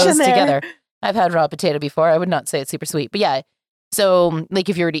that goes together. I've had raw potato before. I would not say it's super sweet. But yeah, so like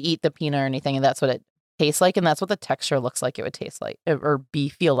if you were to eat the pina or anything, and that's what it tastes like, and that's what the texture looks like it would taste like or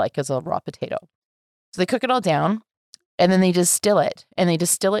feel like as a raw potato. So they cook it all down and then they distill it, and they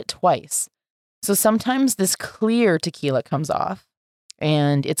distill it twice. So sometimes this clear tequila comes off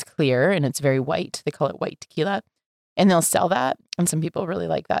and it's clear and it's very white. They call it white tequila. And they'll sell that. And some people really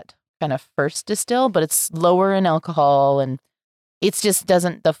like that kind of first distill, but it's lower in alcohol and it's just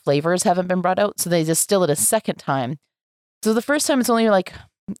doesn't, the flavors haven't been brought out. So they distill it a second time. So the first time it's only like,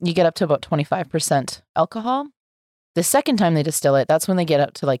 you get up to about 25% alcohol. The second time they distill it, that's when they get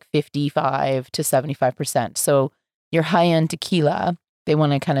up to like 55 to 75%. So your high-end tequila, they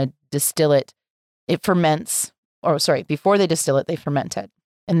want to kind of distill it. It ferments, or sorry, before they distill it, they ferment it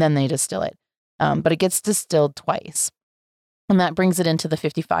and then they distill it. But it gets distilled twice. And that brings it into the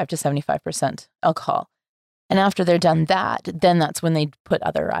 55 to 75% alcohol. And after they're done that, then that's when they put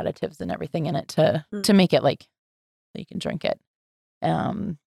other additives and everything in it to make it like so you can drink it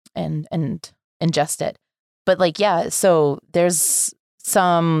and ingest it. But like, yeah, so there's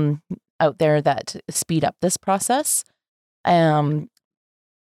some out there that speed up this process now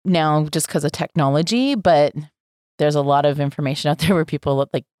just because of technology, but there's a lot of information out there where people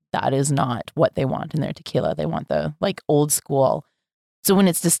like, that is not what they want in their tequila. They want the like old school. So when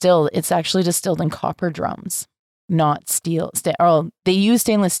it's distilled, it's actually distilled in copper drums, not steel. They use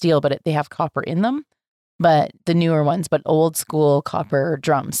stainless steel, but they have copper in them. But the newer ones, but old school copper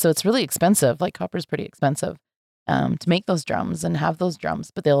drums. So it's really expensive. Like copper is pretty expensive to make those drums and have those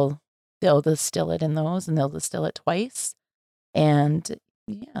drums. But they'll distill it in those, and they'll distill it twice. And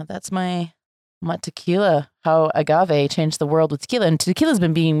yeah, that's my tequila, how agave changed the world with tequila. And tequila's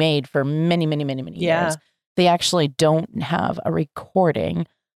been being made for many, many, many, many years. They actually don't have a recording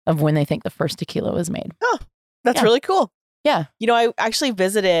of when they think the first tequila was made. Oh, that's really cool. Yeah. You know, I actually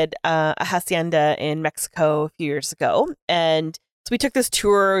visited a hacienda in Mexico a few years ago. And so we took this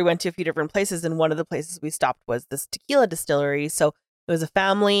tour. We went to a few different places. And one of the places we stopped was this tequila distillery. So it was a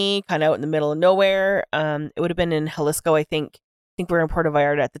family kind of out in the middle of nowhere. It would have been in Jalisco, I think. I think we were in Puerto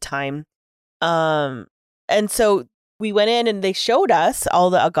Vallarta at the time. And so we went in and they showed us all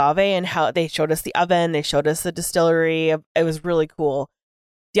the agave and how they showed us the oven. They showed us the distillery. It was really cool.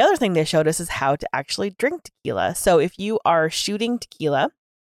 The other thing they showed us is how to actually drink tequila. So if you are shooting tequila,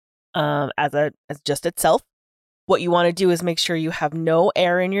 as just itself, what you want to do is make sure you have no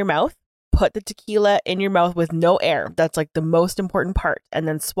air in your mouth. Put the tequila in your mouth with no air. That's like the most important part, and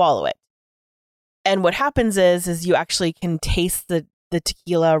then swallow it. And what happens is you actually can taste the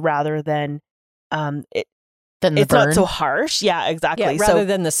tequila rather than it's burn. not so harsh. Yeah, exactly. Yeah, rather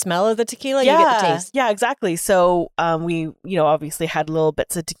than the smell of the tequila, you get the taste. Yeah, exactly. So we, obviously had little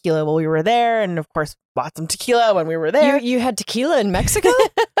bits of tequila while we were there, and of course bought some tequila when we were there. You had tequila in Mexico?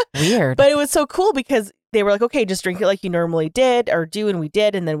 Weird. But it was so cool because they were like, okay, just drink it like you normally did or do, and we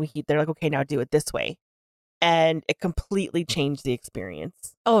did, and then they're like, okay, now do it this way. And it completely changed the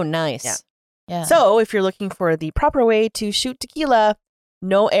experience. Oh, nice. Yeah. So if you're looking for the proper way to shoot tequila,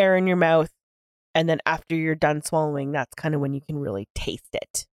 no air in your mouth, and then after you're done swallowing, that's kind of when you can really taste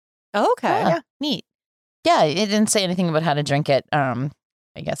it. Okay. Yeah, neat. Yeah, it didn't say anything about how to drink it. I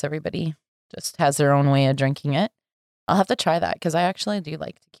guess everybody just has their own way of drinking it. I'll have to try that because I actually do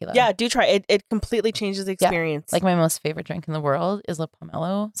like tequila. Yeah, do try it. It completely changes the experience. Like my most favorite drink in the world is La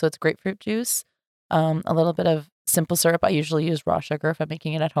Pomelo. So it's grapefruit juice, a little bit of simple syrup. I usually use raw sugar if I'm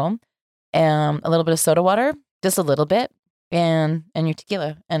making it at home, and a little bit of soda water, just a little bit, and your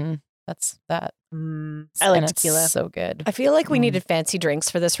tequila, and that's that. I like And it's tequila. so good. I feel like we Mm. needed fancy drinks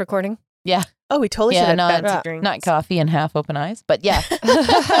for this recording. Oh, we totally should have not, fancy drinks. not coffee and half open eyes, but yeah.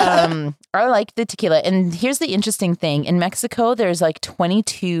 I like the tequila. And here's the interesting thing. In Mexico, there's like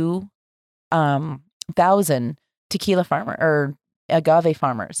 22,000 tequila farmer or agave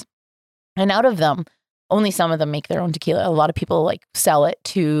farmers. And out of them, only some of them make their own tequila. A lot of people like sell it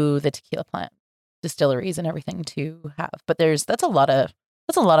to the tequila plant distilleries and everything to have. But that's a lot of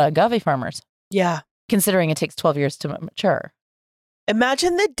agave farmers, Yeah. considering it takes 12 years to mature.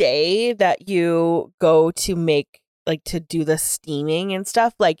 Imagine the day that you go to make, like, to do the steaming and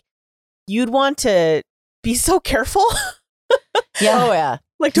stuff. Like, you'd want to be so careful. Yeah. Oh, yeah.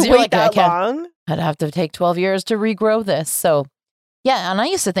 Like, to 'Cause you're wait like, I that can't- long. I'd have to take 12 years to regrow this. So, yeah. And I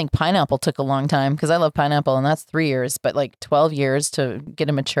used to think pineapple took a long time because I love pineapple and that's 3 years, but like 12 years to get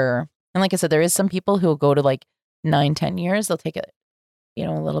it mature. And like I said, there is some people who will go to like 9-10 years. They'll take it, a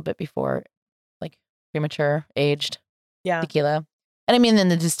little bit before like premature aged Yeah. tequila. And I mean, in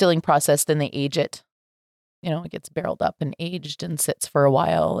the distilling process, then they age it. It gets barreled up and aged and sits for a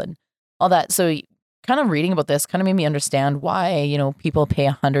while and all that. So kind of reading about this kind of made me understand why, people pay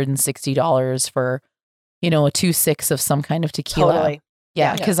 $160 for, a 2.6 of some kind of tequila. Totally.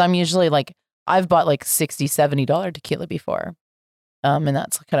 Yeah. Yeah. Because I'm usually like, I've bought like $60, $70 tequila before. And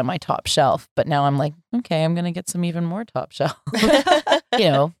that's kind of my top shelf. But now I'm like, okay, I'm going to get some even more top shelf.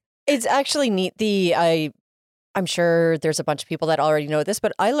 It's actually neat. I'm sure there's a bunch of people that already know this,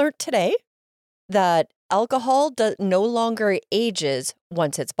 but I learned today that alcohol no longer ages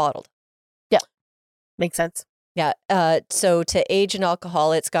once it's bottled. Makes sense. Yeah. So to age an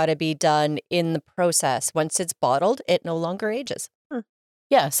alcohol, it's got to be done in the process. Once it's bottled, it no longer ages.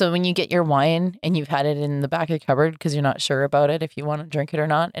 Yeah. So when you get your wine and you've had it in the back of the cupboard because you're not sure about it, if you want to drink it or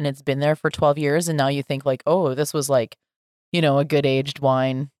not, and it's been there for 12 years, and now you think like, oh, this was like, a good aged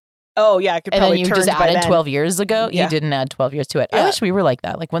wine. Oh, yeah. I could And then probably you turn just by added then. 12 years ago. Yeah. You didn't add 12 years to it. I Yeah. wish we were like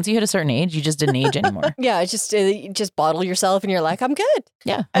that. Like once you hit a certain age, you just didn't age anymore. Yeah. It's just you just bottle yourself and you're like, I'm good.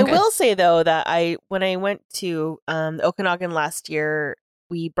 Yeah. I okay. will say, though, that when I went to the Okanagan last year,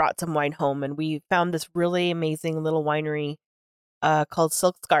 we brought some wine home and we found this really amazing little winery called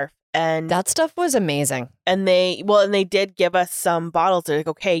Silk Scarf. And That stuff was amazing. and they did give us some bottles. They're like,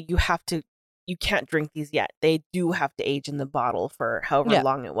 okay, you can't drink these yet. They do have to age in the bottle for however Yeah.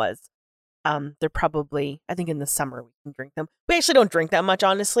 long it was. They're probably, I think in the summer we can drink them. We actually don't drink that much,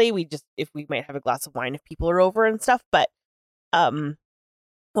 honestly. If we might have a glass of wine if people are over and stuff. But, well,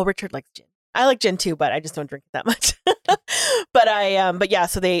 Richard likes gin. I like gin too, but I just don't drink it that much. but yeah,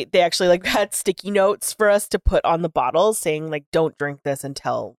 so they actually like had sticky notes for us to put on the bottles saying like, don't drink this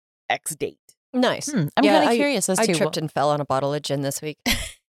until X date. Nice. I'm Yeah, kind of curious as I to tripped and fell on a bottle of gin this week.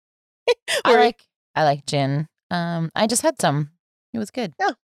 I like gin. I just had some. It was good.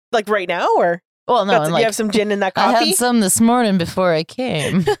 Like right now, or Well, no, you have some gin in that I coffee? had some this morning before I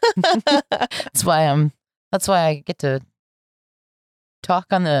came. That's why I get to talk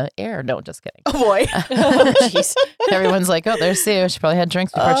on the air. No, just kidding. Oh boy. Jeez. Everyone's like, oh, there's Sue. She probably had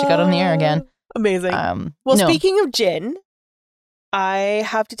drinks before she got on the air again. Amazing. Well, no. speaking of gin, I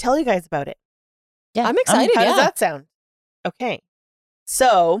have to tell you guys about it. Yeah, I'm excited. How Yeah. does that sound? Okay.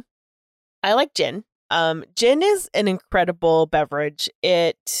 So, I like gin. Gin is an incredible beverage.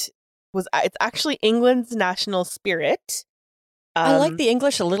 It's actually England's national spirit. I like the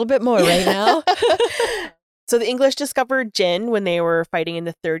English a little bit more right now. So the English discovered gin when they were fighting in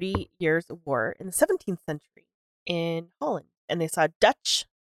the 30 Years' War in the 17th century in Holland, and they saw Dutch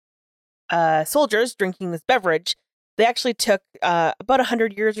soldiers drinking this beverage. They actually took about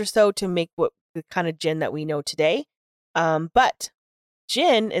 100 years or so to make the kind of gin that we know today. But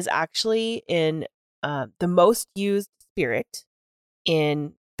gin is actually in the most used spirit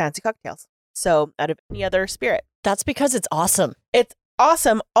in fancy cocktails. So out of any other spirit. That's because it's awesome. It's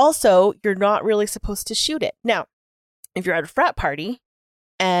awesome. Also, you're not really supposed to shoot it. Now, if you're at a frat party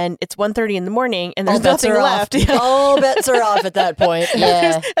and it's 1:30 in the morning and there's All bets nothing are left. off. All bets are off at that point.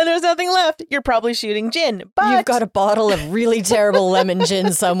 Yeah. and there's nothing left, you're probably shooting gin. But You've got a bottle of really terrible lemon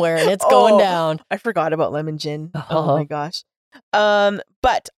gin somewhere and it's going Oh. down. I forgot about lemon gin. Oh Oh. my gosh.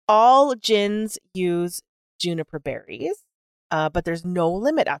 But all gins use juniper berries. But there's no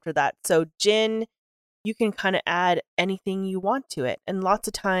limit after that. So gin you can kind of add anything you want to it. And lots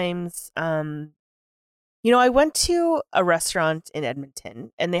of times, I went to a restaurant in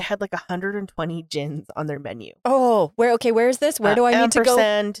Edmonton and they had like 120 gins on their menu. Oh, where is this? Where do I need to go?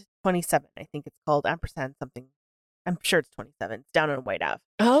 Ampersand 27, I think it's called. Ampersand something. I'm sure it's 27. It's down on White Ave.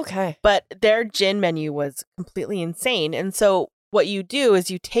 Okay. But their gin menu was completely insane. And so what you do is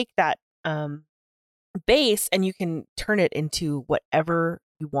you take that base and you can turn it into whatever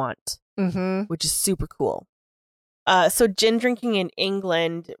you want, Mm-hmm. which is super cool. So gin drinking in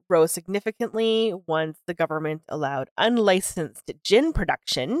England rose significantly once the government allowed unlicensed gin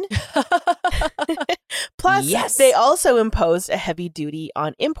production. Plus, Yes. they also imposed a heavy duty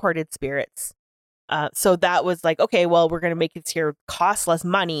on imported spirits. So that was like, okay, well, we're going to make it here cost less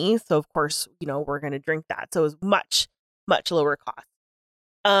money. So, of course, we're going to drink that. So it was much, much lower cost.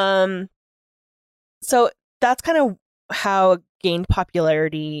 So that's kind of how it gained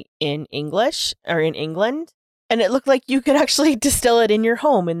popularity in English or in England. And it looked like you could actually distill it in your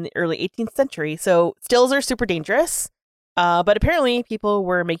home in the early 18th century. So stills are super dangerous. But apparently people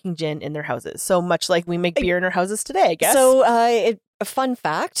were making gin in their houses. So much like we make beer in our houses today, I guess. So, a fun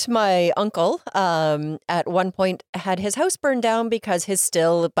fact, my uncle at one point had his house burned down because his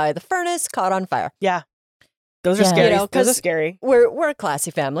still by the furnace caught on fire. Yeah. Those are Yeah. scary. Those are 'cause scary. We're a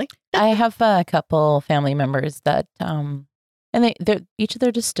classy family. I have a couple family members that, and they're each of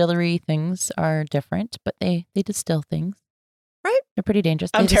their distillery things are different, but they distill things. Right. They're pretty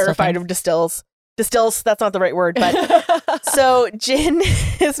dangerous. I'm terrified of distills. Distills, that's not the right word, but so gin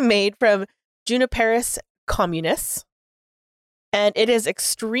is made from Juniperus communis, and it is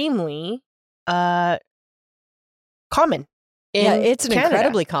extremely common in yeah, it's an Canada.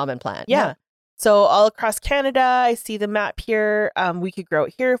 incredibly common plant. Yeah. So all across Canada, I see the map here. We could grow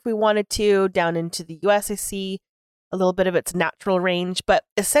it here if we wanted to. Down into the US, I see a little bit of its natural range, but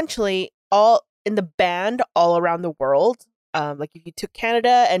essentially all in the band all around the world. Like if you took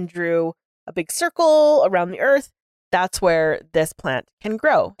Canada and drew a big circle around the earth, that's where this plant can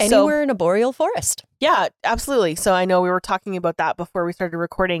grow. Anywhere in a boreal forest. Yeah, absolutely. So I know we were talking about that before we started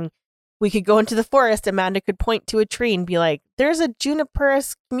recording. We could go into the forest. Amanda could point to a tree and be like, there's a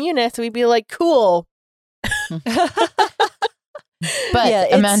Juniperus communis. We'd be like, cool. But Yeah,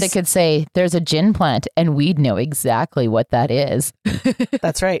 Amanda it's- could say, there's a gin plant, and we'd know exactly what that is.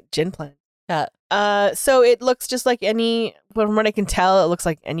 That's right. Gin plant. Yeah. So it looks just like any, from what I can tell, it looks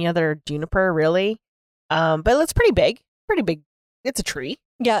like any other juniper, really. But it's pretty big. Pretty big. It's a tree.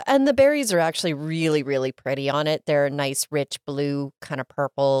 Yeah, and the berries are actually really, really pretty on it. They're a nice, rich blue, kind of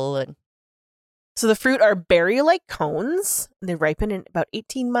purple, and So the fruit are berry-like cones. They ripen in about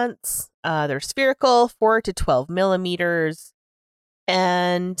 18 months. They're spherical, 4 to 12 millimeters.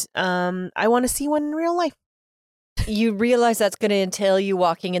 And I want to see one in real life. you realize that's going to entail you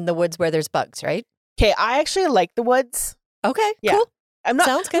walking in the woods where there's bugs, right? Okay, I actually like the woods. Okay, Yeah. cool. I'm not.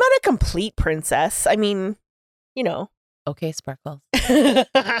 Sounds I'm good. not a complete princess. I mean, you know. Okay, Sparkles.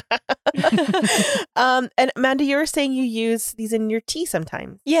 And Amanda, you were saying you use these in your tea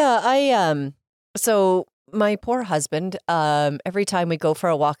sometimes. Yeah, so my poor husband, every time we go for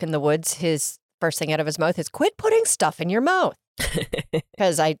a walk in the woods, his first thing out of his mouth is quit putting stuff in your mouth,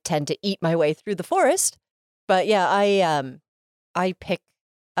 because I tend to eat my way through the forest. But yeah, I pick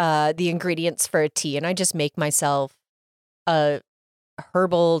the ingredients for a tea, and I just make myself a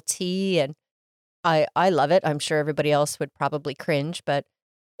herbal tea, and I love it. I'm sure everybody else would probably cringe, but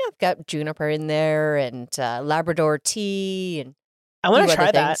yeah, I've got juniper in there and Labrador tea and I want few to other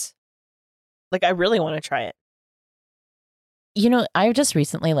try that. things. Like, I really want to try it. You know, I just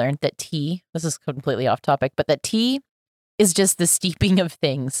recently learned that tea, this is completely off topic, but that tea is just the steeping of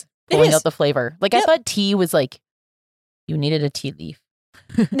things, It pulling is. out the flavor. Like, I Yep. thought tea was like, you needed a tea leaf.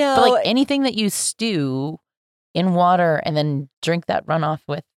 No, But like anything that you stew in water and then drink that runoff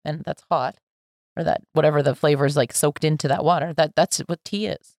with, and that's hot, or that whatever the flavor is like soaked into that water, that's what tea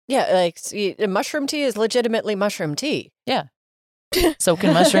is. yeah, like mushroom tea is legitimately mushroom tea.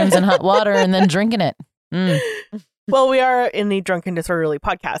 Soaking mushrooms in hot water and then drinking it. Mm. Well, we are in the Drunken Disorderly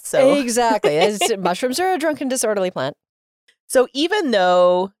podcast, so Exactly. Mushrooms are a drunken, disorderly plant. so even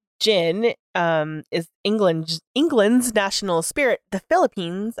though gin is England's national spirit, the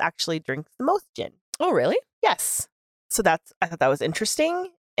Philippines actually drinks the most gin. Oh, really? Yes. So I thought that was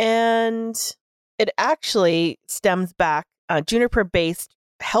interesting. And it actually stems back, juniper-based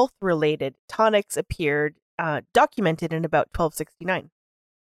health-related tonics appeared, documented in about 1269.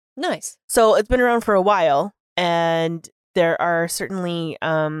 Nice. So it's been around for a while, and there are certainly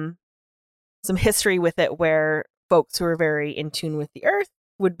some history with it where folks who are very in tune with the earth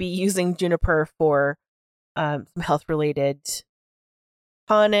would be using juniper for some health-related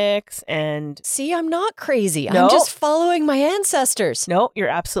tonics and See, I'm not crazy. No. I'm just following my ancestors. no, you're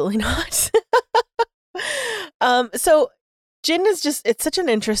absolutely not. So gin is just, it's such an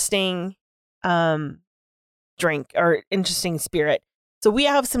interesting drink or interesting spirit. So we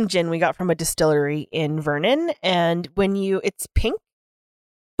have some gin we got from a distillery in Vernon, and it's pink,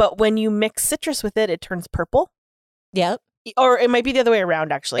 but when you mix citrus with it, it turns purple. Yep. Or it might be the other way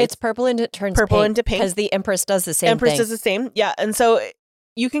around, actually. It's purple and it turns purple pink into pink. because the Empress does the same Empress thing. does the same. Yeah. And so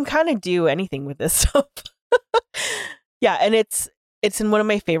you can kind of do anything with this stuff. Yeah. And it's in one of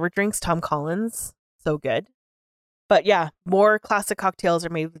my favorite drinks, Tom Collins. So good. But yeah, more classic cocktails are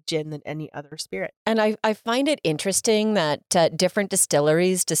made with gin than any other spirit. And I find it interesting that different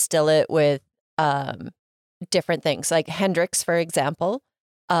distilleries distill it with different things. Like Hendrix, for example,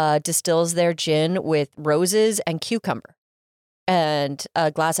 distills their gin with roses and cucumber. And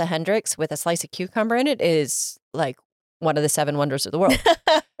a glass of Hendrix with a slice of cucumber in it is like one of the 7 wonders of the world.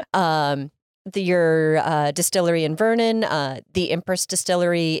 Your distillery in Vernon, the Empress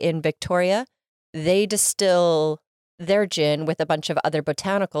Distillery in Victoria, they distill their gin with a bunch of other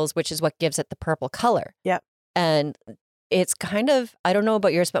botanicals, which is what gives it the purple color. Yep. And it's kind of, I don't know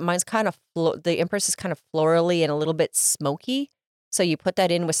about yours, but mine's kind of, the Empress is kind of florally and a little bit smoky. So you put that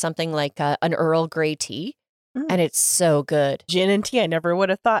in with something like an Earl Grey tea, and it's so good. Gin and tea, I never would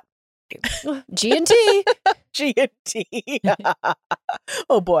have thought. G&T. G&T.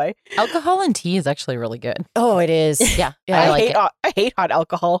 Oh boy. Alcohol and tea is actually really good. Oh, it is. Yeah, Yeah, I like it. I hate hot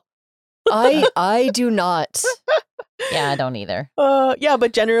alcohol. I do not. Yeah, I don't either. Yeah,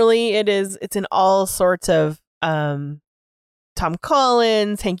 but generally it's in all sorts of Tom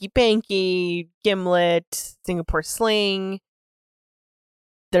Collins, Hanky Panky, Gimlet, Singapore Sling.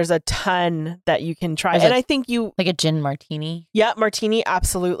 There's a ton that you can try. There's I think like a gin martini. Yeah, martini,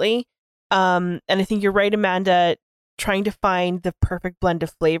 absolutely. And I think you're right, Amanda, trying to find the perfect blend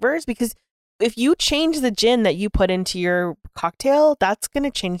of flavors, because if you change the gin that you put into your cocktail, that's going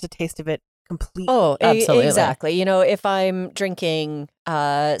to change the taste of it completely. Oh, Absolutely. exactly. You know, if I'm drinking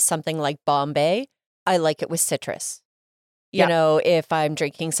something like Bombay, I like it with citrus. You Yeah. know, if I'm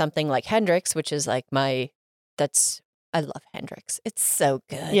drinking something like Hendrix, which is like I love Hendrix. It's so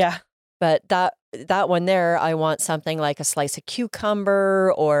good. Yeah. But that one there, I want something like a slice of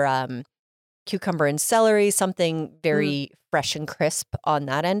cucumber or cucumber and celery, something very fresh and crisp on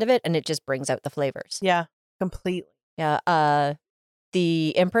that end of it, and it just brings out the flavors. Yeah, completely. Yeah.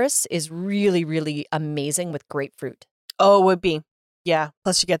 The Empress is really, really amazing with grapefruit. Oh, it would be. Yeah.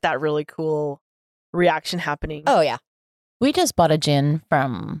 Plus you get that really cool reaction happening. Oh yeah. We just bought a gin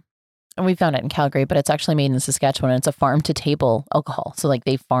from, and we found it in Calgary, but it's actually made in Saskatchewan. And it's a farm to table alcohol. So like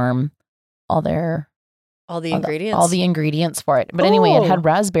they farm all the Ingredients. all the ingredients for it. But anyway, it Oh. had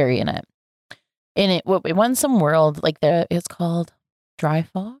raspberry in it. And it won some world, like it's called Dry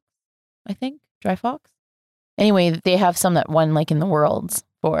Fox, I think. Dry Fox. Anyway, they have some that won like in the worlds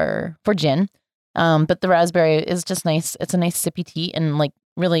for gin. But the raspberry is just nice. It's a nice sippy tea, and like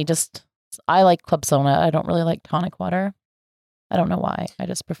really just, I like club soda. I don't really like tonic water. I don't know why. I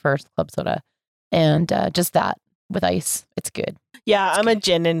just prefer club soda. And just that with ice, it's good. Yeah, I'm a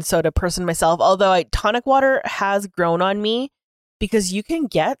gin and soda person myself, although tonic water has grown on me because you can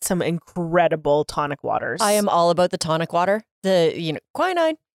get some incredible tonic waters. I am all about the tonic water.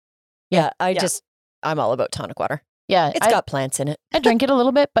 Quinine. Yeah, I'm all about tonic water. Yeah, It's got plants in it. I drink it a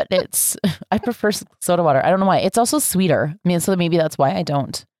little bit, but I prefer soda water. I don't know why. It's also sweeter. I mean, so maybe that's why I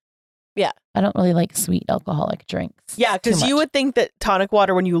don't. Yeah. I don't really like sweet alcoholic drinks. Yeah, Too because you much. would think that tonic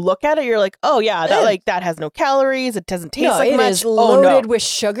water, when you look at it, you're like, oh yeah, that has no calories. It doesn't taste No, like it much. is Oh loaded no, with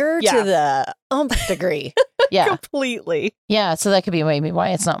sugar Yeah. to the umph degree. Yeah. completely. Yeah. So that could be maybe why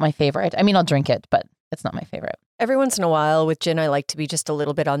it's not my favorite. I mean, I'll drink it, but it's not my favorite. Every once in a while with gin, I like to be just a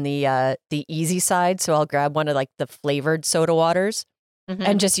little bit on the easy side. So I'll grab one of like the flavored soda waters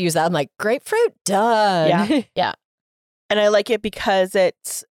and just use that. I'm like, grapefruit, done. Yeah. And I like it because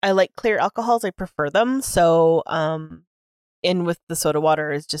I like clear alcohols. I prefer them. So, in with the soda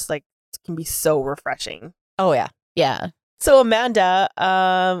water is just like, it can be so refreshing. Oh, yeah. Yeah. So Amanda,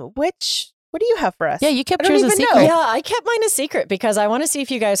 what do you have for us? Yeah. You kept I don't yours a even know. secret. Yeah, I kept mine a secret because I want to see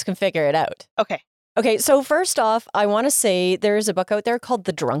if you guys can figure it out. Okay. Okay, so first off, I want to say there's a book out there called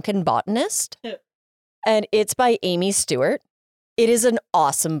The Drunken Botanist, and it's by Amy Stewart. It is an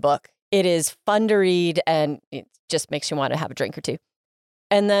awesome book. It is fun to read, and it just makes you want to have a drink or two.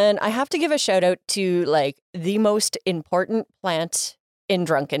 And then I have to give a shout out to like the most important plant in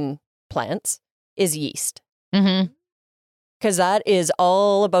drunken plants is yeast, Mm-hmm. because that is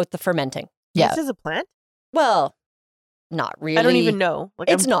all about the fermenting. Yeah. This is a plant? Well, not really. I don't even know. Like,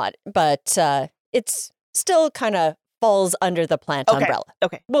 It's not, but it's still kind of falls under the plant Okay. umbrella.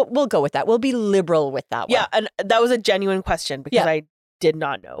 Okay. We'll go with that. We'll be liberal with that one. Yeah, and that was a genuine question because Yeah. I did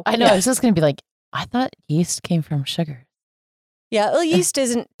not know. I know. Yeah. I was just going to be like, I thought yeast came from sugar. Yeah, well, yeast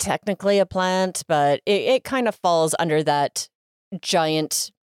isn't technically a plant, but it kind of falls under that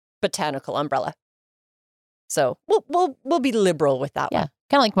giant botanical umbrella. So we'll be liberal with that Yeah. one.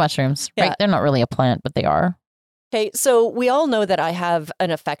 Kind of like mushrooms, Yeah. right? They're not really a plant, but they are. Okay, so we all know that I have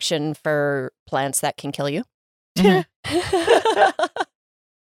an affection for plants that can kill you. Mhm.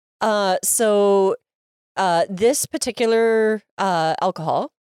 This particular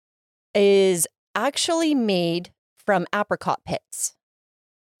alcohol is actually made from apricot pits.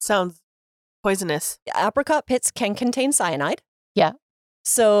 Sounds poisonous. Apricot pits can contain cyanide. Yeah.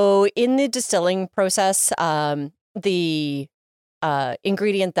 So in the distilling process, the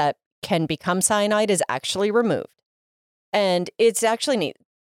ingredient that can become cyanide is actually removed. And it's actually neat.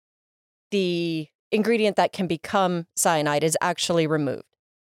 The ingredient that can become cyanide is actually removed.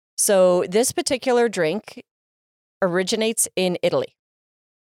 So this particular drink originates in Italy.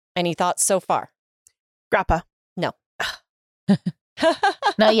 Any thoughts so far? Grappa.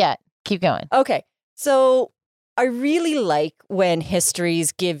 Not yet. Keep going. Okay. So I really like when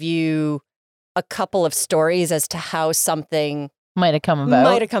histories give you a couple of stories as to how something Might have come about.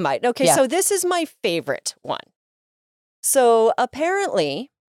 might have come out. Okay, Yeah. so this is my favorite one. So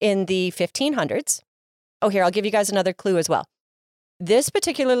apparently in the 1500s, oh, here, I'll give you guys another clue as well. This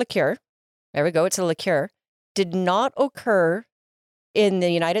particular liqueur, there we go, it's a liqueur, did not occur in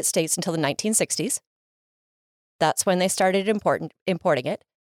the United States until the 1960s. That's when they started importing it.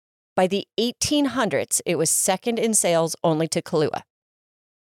 By the 1800s, it was second in sales only to Kahlua.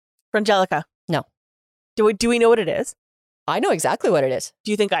 Frangelica. No. Do we know what it is? I know exactly what it is. Do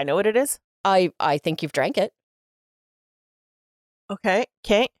you think I know what it is? I think you've drank it. Okay.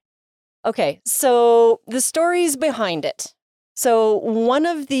 Okay. Okay, so the stories behind it. So one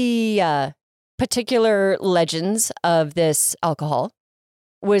of the particular legends of this alcohol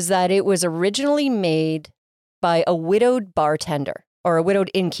was that it was originally made by a widowed bartender, or a widowed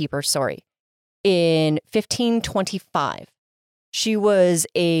innkeeper, sorry, in 1525. She was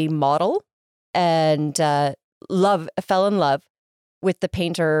a model and fell in love with the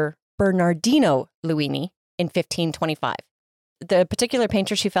painter Bernardino Luini in 1525. The particular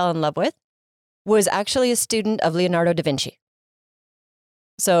painter she fell in love with was actually a student of Leonardo da Vinci.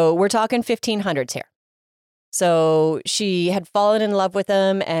 So we're talking 1500s here. So she had fallen in love with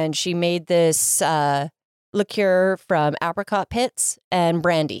him and she made this liqueur from apricot pits and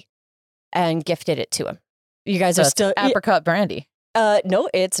brandy and gifted it to him. You guys So are it's still apricot brandy. no,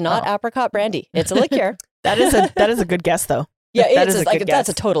 it's not Oh. apricot brandy. It's a liqueur. That is a good guess though. Yeah, That it's is a like good that's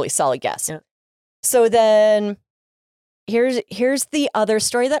a guess. totally solid guess. Yeah. So then here's the other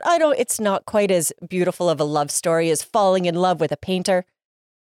story that it's not quite as beautiful of a love story as falling in love with a painter.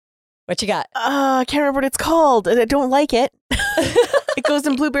 What you got? I can't remember what it's called. And I don't like it. It goes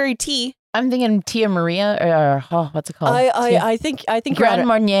in blueberry tea. I'm thinking Tia Maria, or what's it called? I think you're Grand on it.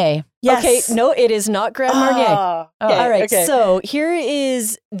 Marnier. Yes. Okay, no, it is not Grand Marnier. Ah, okay, All right, okay. so here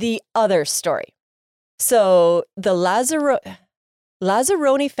is the other story. So the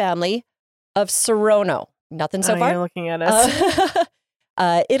Lazzaroni family of Saronno. Nothing so Oh, far. you're looking at us.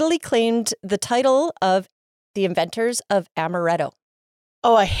 Italy claimed the title of the inventors of amaretto.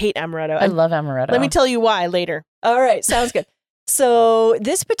 Oh, I hate amaretto. I love amaretto. Let me tell you why later. All right, sounds good. So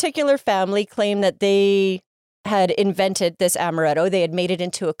this particular family claimed that they had invented this amaretto. They had made it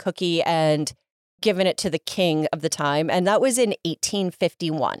into a cookie and given it to the king of the time, and that was in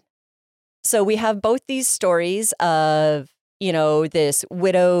 1851. So we have both these stories of, this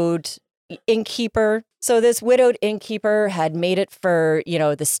widowed innkeeper. So this widowed innkeeper had made it for,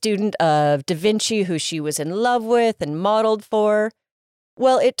 the student of Da Vinci who she was in love with and modeled for.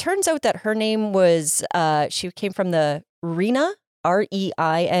 Well, it turns out that her name was, she came from the Reina,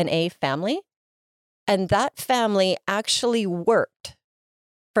 R-E-I-N-A family. And that family actually worked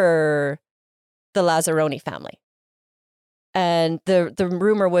for the Lazzaroni family. And the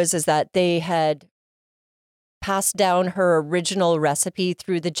rumor is that they had passed down her original recipe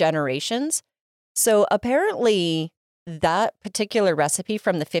through the generations. So apparently that particular recipe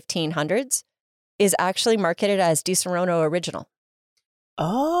from the 1500s is actually marketed as Di Serono Original.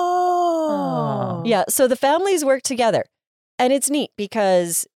 Oh. Yeah, so the families work together. And it's neat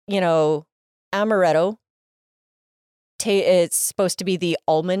because, amaretto, it's supposed to be the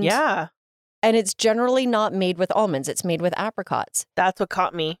almond. Yeah. And it's generally not made with almonds. It's made with apricots. That's what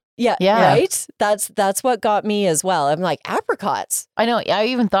caught me. Yeah, Yeah. right? That's what got me as well. I'm like, apricots? I know. I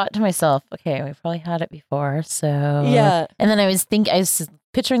even thought to myself, okay, we've probably had it before. So Yeah. And then I was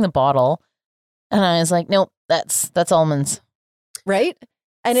picturing the bottle, And I was like, nope, that's almonds. right?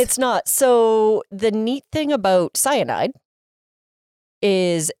 And it's not. So the neat thing about cyanide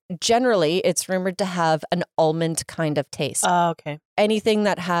is generally it's rumored to have an almond kind of taste. Oh, okay. Anything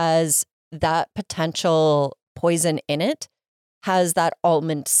that has that potential poison in it has that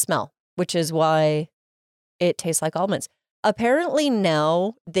almond smell, which is why it tastes like almonds. Apparently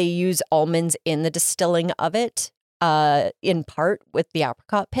now they use almonds in the distilling of it, in part with the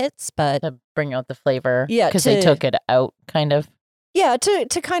apricot pits, but To bring out the flavor. Yeah, Because they to- took it out, kind of. yeah,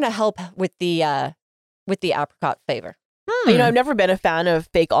 to kind of help with the apricot flavor. You know, I've never been a fan of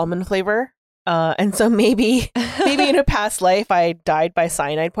fake almond flavor. And so maybe in a past life I died by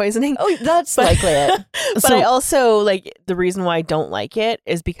cyanide poisoning. Oh, that's But- likely it. But So- I also like the reason why I don't like it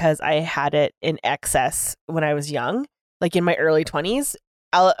is because I had it in excess when I was young, like in my early 20s.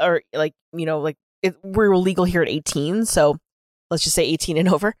 Or like, you know, like we're legal here at 18, so let's just say 18 and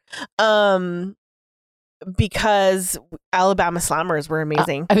over. Because Alabama Slammers were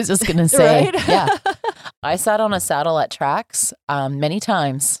amazing. I was just going to say, Right? yeah. I sat on a saddle at tracks many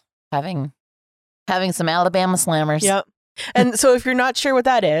times having some Alabama Slammers. Yep. And so if you're not sure what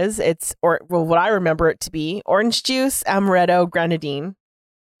that is, it's what I remember it to be: orange juice, amaretto, grenadine.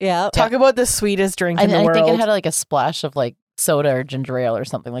 Yeah. Talk about the sweetest drink in And the I world. think it had like a splash of like soda or ginger ale or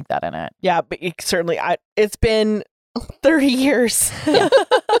something like that in it. Yeah, but it's been 30 years.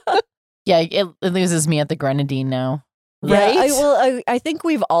 Yeah, it loses me at the grenadine now. Right? I think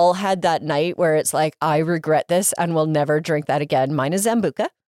we've all had that night where it's like, I regret this and will never drink that again. Mine is Zambuca.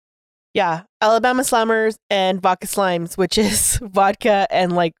 Yeah, Alabama Slammers and vodka slimes, which is vodka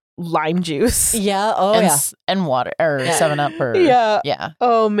and like lime juice. Yeah. Oh, and, yeah. And water or Yeah. 7-Up or Yeah. yeah.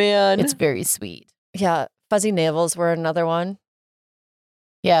 Oh man. It's very sweet. Yeah. Fuzzy navels were another one.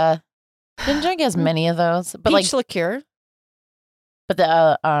 Yeah. Didn't drink as many of those, but Peach liqueur. but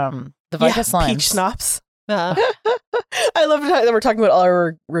the vodka slimes. peach schnapps. Uh, I love that we're talking about all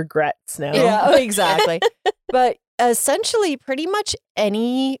our regrets now. yeah, exactly. But essentially, pretty much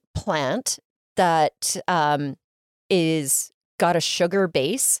any plant that is got a sugar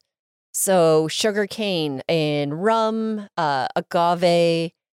base, so sugar cane in rum,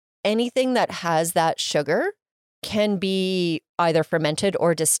 agave, anything that has that sugar can be either fermented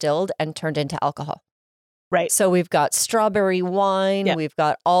or distilled and turned into alcohol. Right. So we've got strawberry wine. Yeah. We've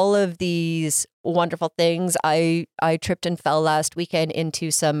got all of these wonderful things. I tripped and fell last weekend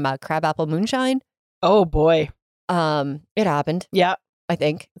into some crabapple moonshine. Oh boy. It happened, Yeah. I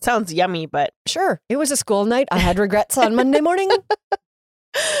think. It sounds yummy, but Sure. It was a school night. I had regrets on Monday morning.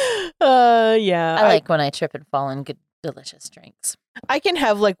 yeah. I like when I trip and fall in good delicious drinks. I can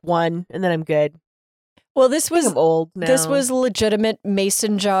have like one and then I'm good. Well, this I think was I'm old now. this was legitimate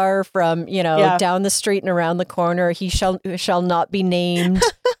mason jar from, Yeah. down the street and around the corner. He shall not be named.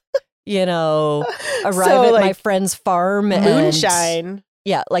 Arrive So, at my like, friend's farm and moonshine.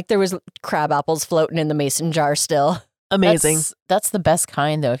 yeah, like there was crab apples floating in the mason jar still. Amazing. That's the best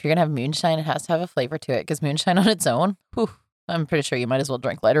kind though. If you're gonna have moonshine, it has to have a flavor to it. Because moonshine on its own, whew, I'm pretty sure you might as well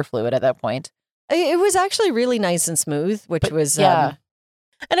drink lighter fluid at that point. It was actually really nice and smooth, which was yeah.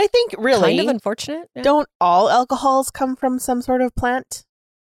 And I think really kind of unfortunate. Yeah. don't all alcohols come from some sort of plant?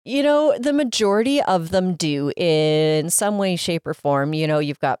 The majority of them do in some way, shape, or form.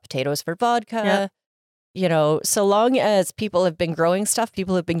 You've got potatoes for vodka. So long as people have been growing stuff,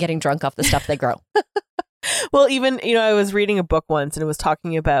 people have been getting drunk off the stuff they grow. Well, even, I was reading a book once and it was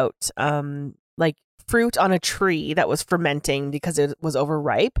talking about like fruit on a tree that was fermenting because it was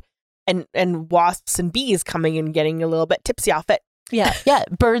overripe and wasps and bees coming and getting a little bit tipsy off it. Yeah. Yeah,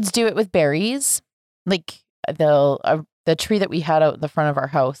 birds do it with berries. Like the tree that we had out in the front of our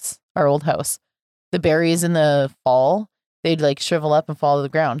house, our old house, the berries in the fall, they'd like shrivel up and fall to the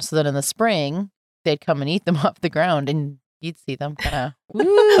ground. So then in the spring, they'd come and eat them off the ground and you'd see them kind of,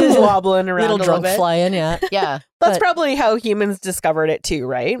 Wobbling around Little a little drunk bit. flying, yeah. yeah. That's but- probably how humans discovered it too,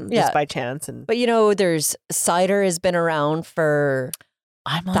 right? Yeah. Just by chance. And But there's cider has been around for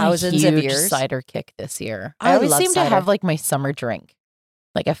I'm on Thousands a of huge years. cider kick this year. I I always love seem to cider. have like my summer drink.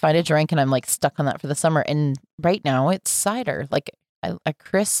 Like I find a drink and I'm like stuck on that for the summer. And right now it's cider, like a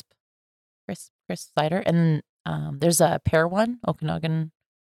crisp cider. And there's a pear one, Okanagan.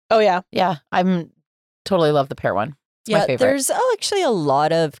 oh yeah. Yeah, I'm totally love the pear one. It's my favorite. There's actually a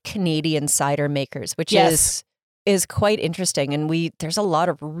lot of Canadian cider makers, which Yes. is quite interesting. And there's a lot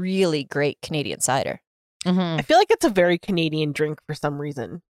of really great Canadian cider. Mhm. I feel like it's a very Canadian drink for some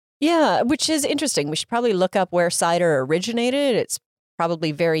reason. Yeah, which is interesting. We should probably look up where cider originated. It's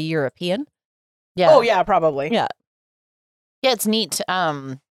probably very European. Yeah. Oh yeah, probably. Yeah. Yeah, it's neat.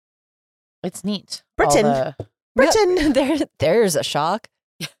 It's neat. All Britain. the- Britain. There's a shock.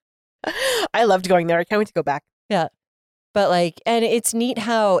 I loved going there. I can't wait to go back. But like, and it's neat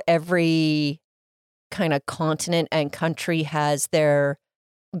how every kind of continent and country has their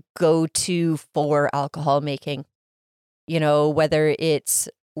go-to for alcohol making. You know, whether it's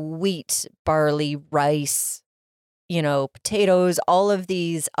wheat, barley, rice, you know, potatoes, all of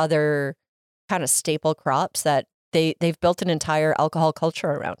these other kind of staple crops that they've built an entire alcohol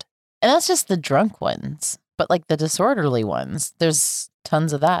culture around. And that's just the drunk ones. But like the disorderly ones, there's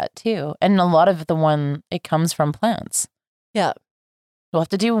tons of that too. And a lot of it comes from plants. Yeah. We'll have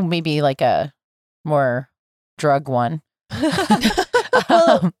to do maybe like a more drug one.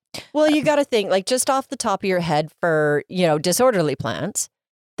 Well, you got to think, like, just off the top of your head for, you know, disorderly plants,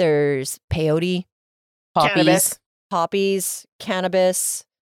 there's peyote, poppies, cannabis,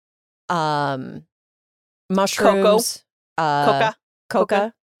 mushrooms,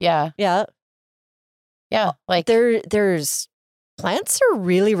 coca. Yeah. Yeah. Yeah. Like There's plants are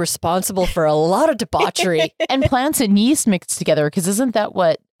really responsible for a lot of debauchery. and plants and yeast mixed together, because isn't that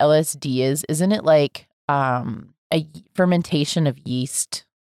what LSD is? Isn't it like a fermentation of yeast?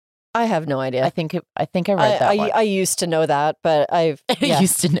 I have no idea. I think I read that one. I used to know that, but I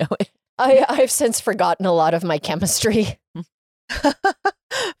used to know it. I've since forgotten a lot of my chemistry.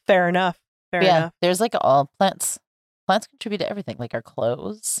 Fair enough. Fair enough. There's like all plants. Plants contribute to everything, like our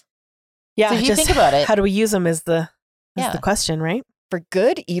clothes. Yeah. So if you think about it, how do we use them is the Yeah. the question, right? For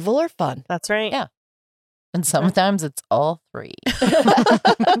good, evil, or fun. That's right. Yeah. And sometimes it's all three.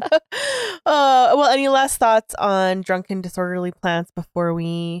 Well, any last thoughts on drunken disorderly plants before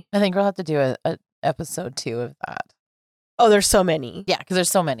we? I think we'll have to do a episode 2 of that. Oh, there's so many. Yeah, because there's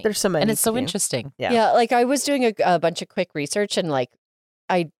so many. There's so many, and it's so to do. interesting. Yeah. Yeah, like I was doing a bunch of quick research and like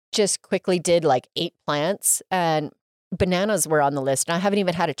I just quickly did like 8 plants and bananas were on the list. And I haven't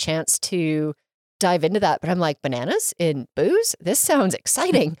even had a chance to dive into that. But I'm like, bananas in booze? This sounds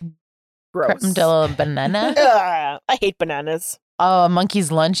exciting. Gross. Creme de la banana. Ugh, I hate bananas. Oh,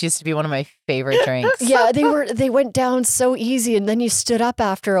 Monkey's Lunch used to be one of my favorite drinks. Yeah, they went down so easy. And then you stood up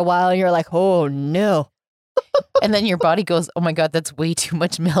after a while and you're like, oh no. And then your body goes, oh my God, that's way too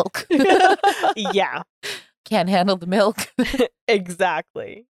much milk. Yeah, Can't handle the milk.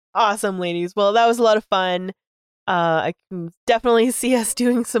 exactly. Awesome, ladies. Well, that was a lot of fun. I can definitely see us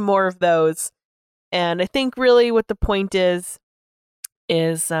doing some more of those. And I think really what the point is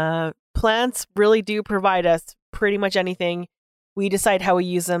plants really do provide us pretty much anything. We decide how we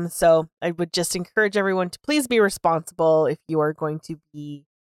use them. So I would just encourage everyone to please be responsible if you are going to be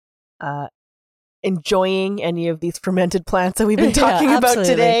enjoying any of these fermented plants that we've been talking about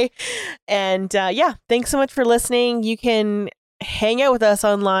absolutely. today. And yeah, thanks so much for listening. You can hang out with us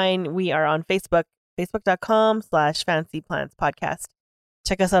online. We are on Facebook, facebook.com/fancyplantspodcast.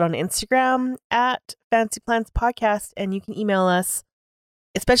 Check us out on Instagram at fancyplantspodcast, and you can email us,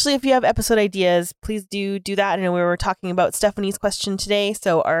 especially if you have episode ideas. Please do that. I know we were talking about Stephanie's question today,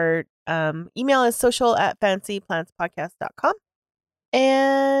 so our email is social@fancyplantspodcast.com.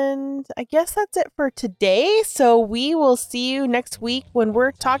 And I guess that's it for today. So we will see you next week when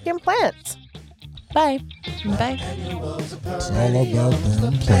we're talking plants. Bye. Bye. It's all about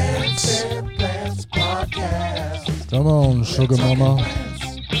them plants. Come on, sugar mama.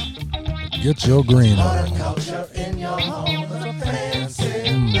 Get your green on. I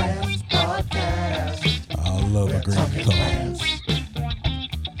love a green thumb.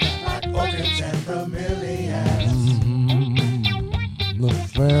 The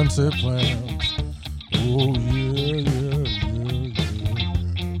fancy plants. Oh, yeah, yeah.